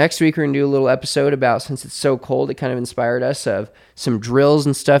a little episode about, since it's so cold, it kind of inspired us of some drills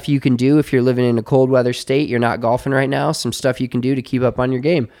and stuff you can do if you're living in a cold weather state, you're not golfing right now, some stuff you can do to keep up on your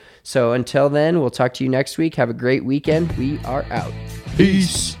game. So until then, we'll talk to you next week. Have a great weekend. We are out.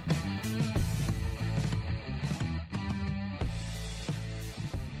 Peace.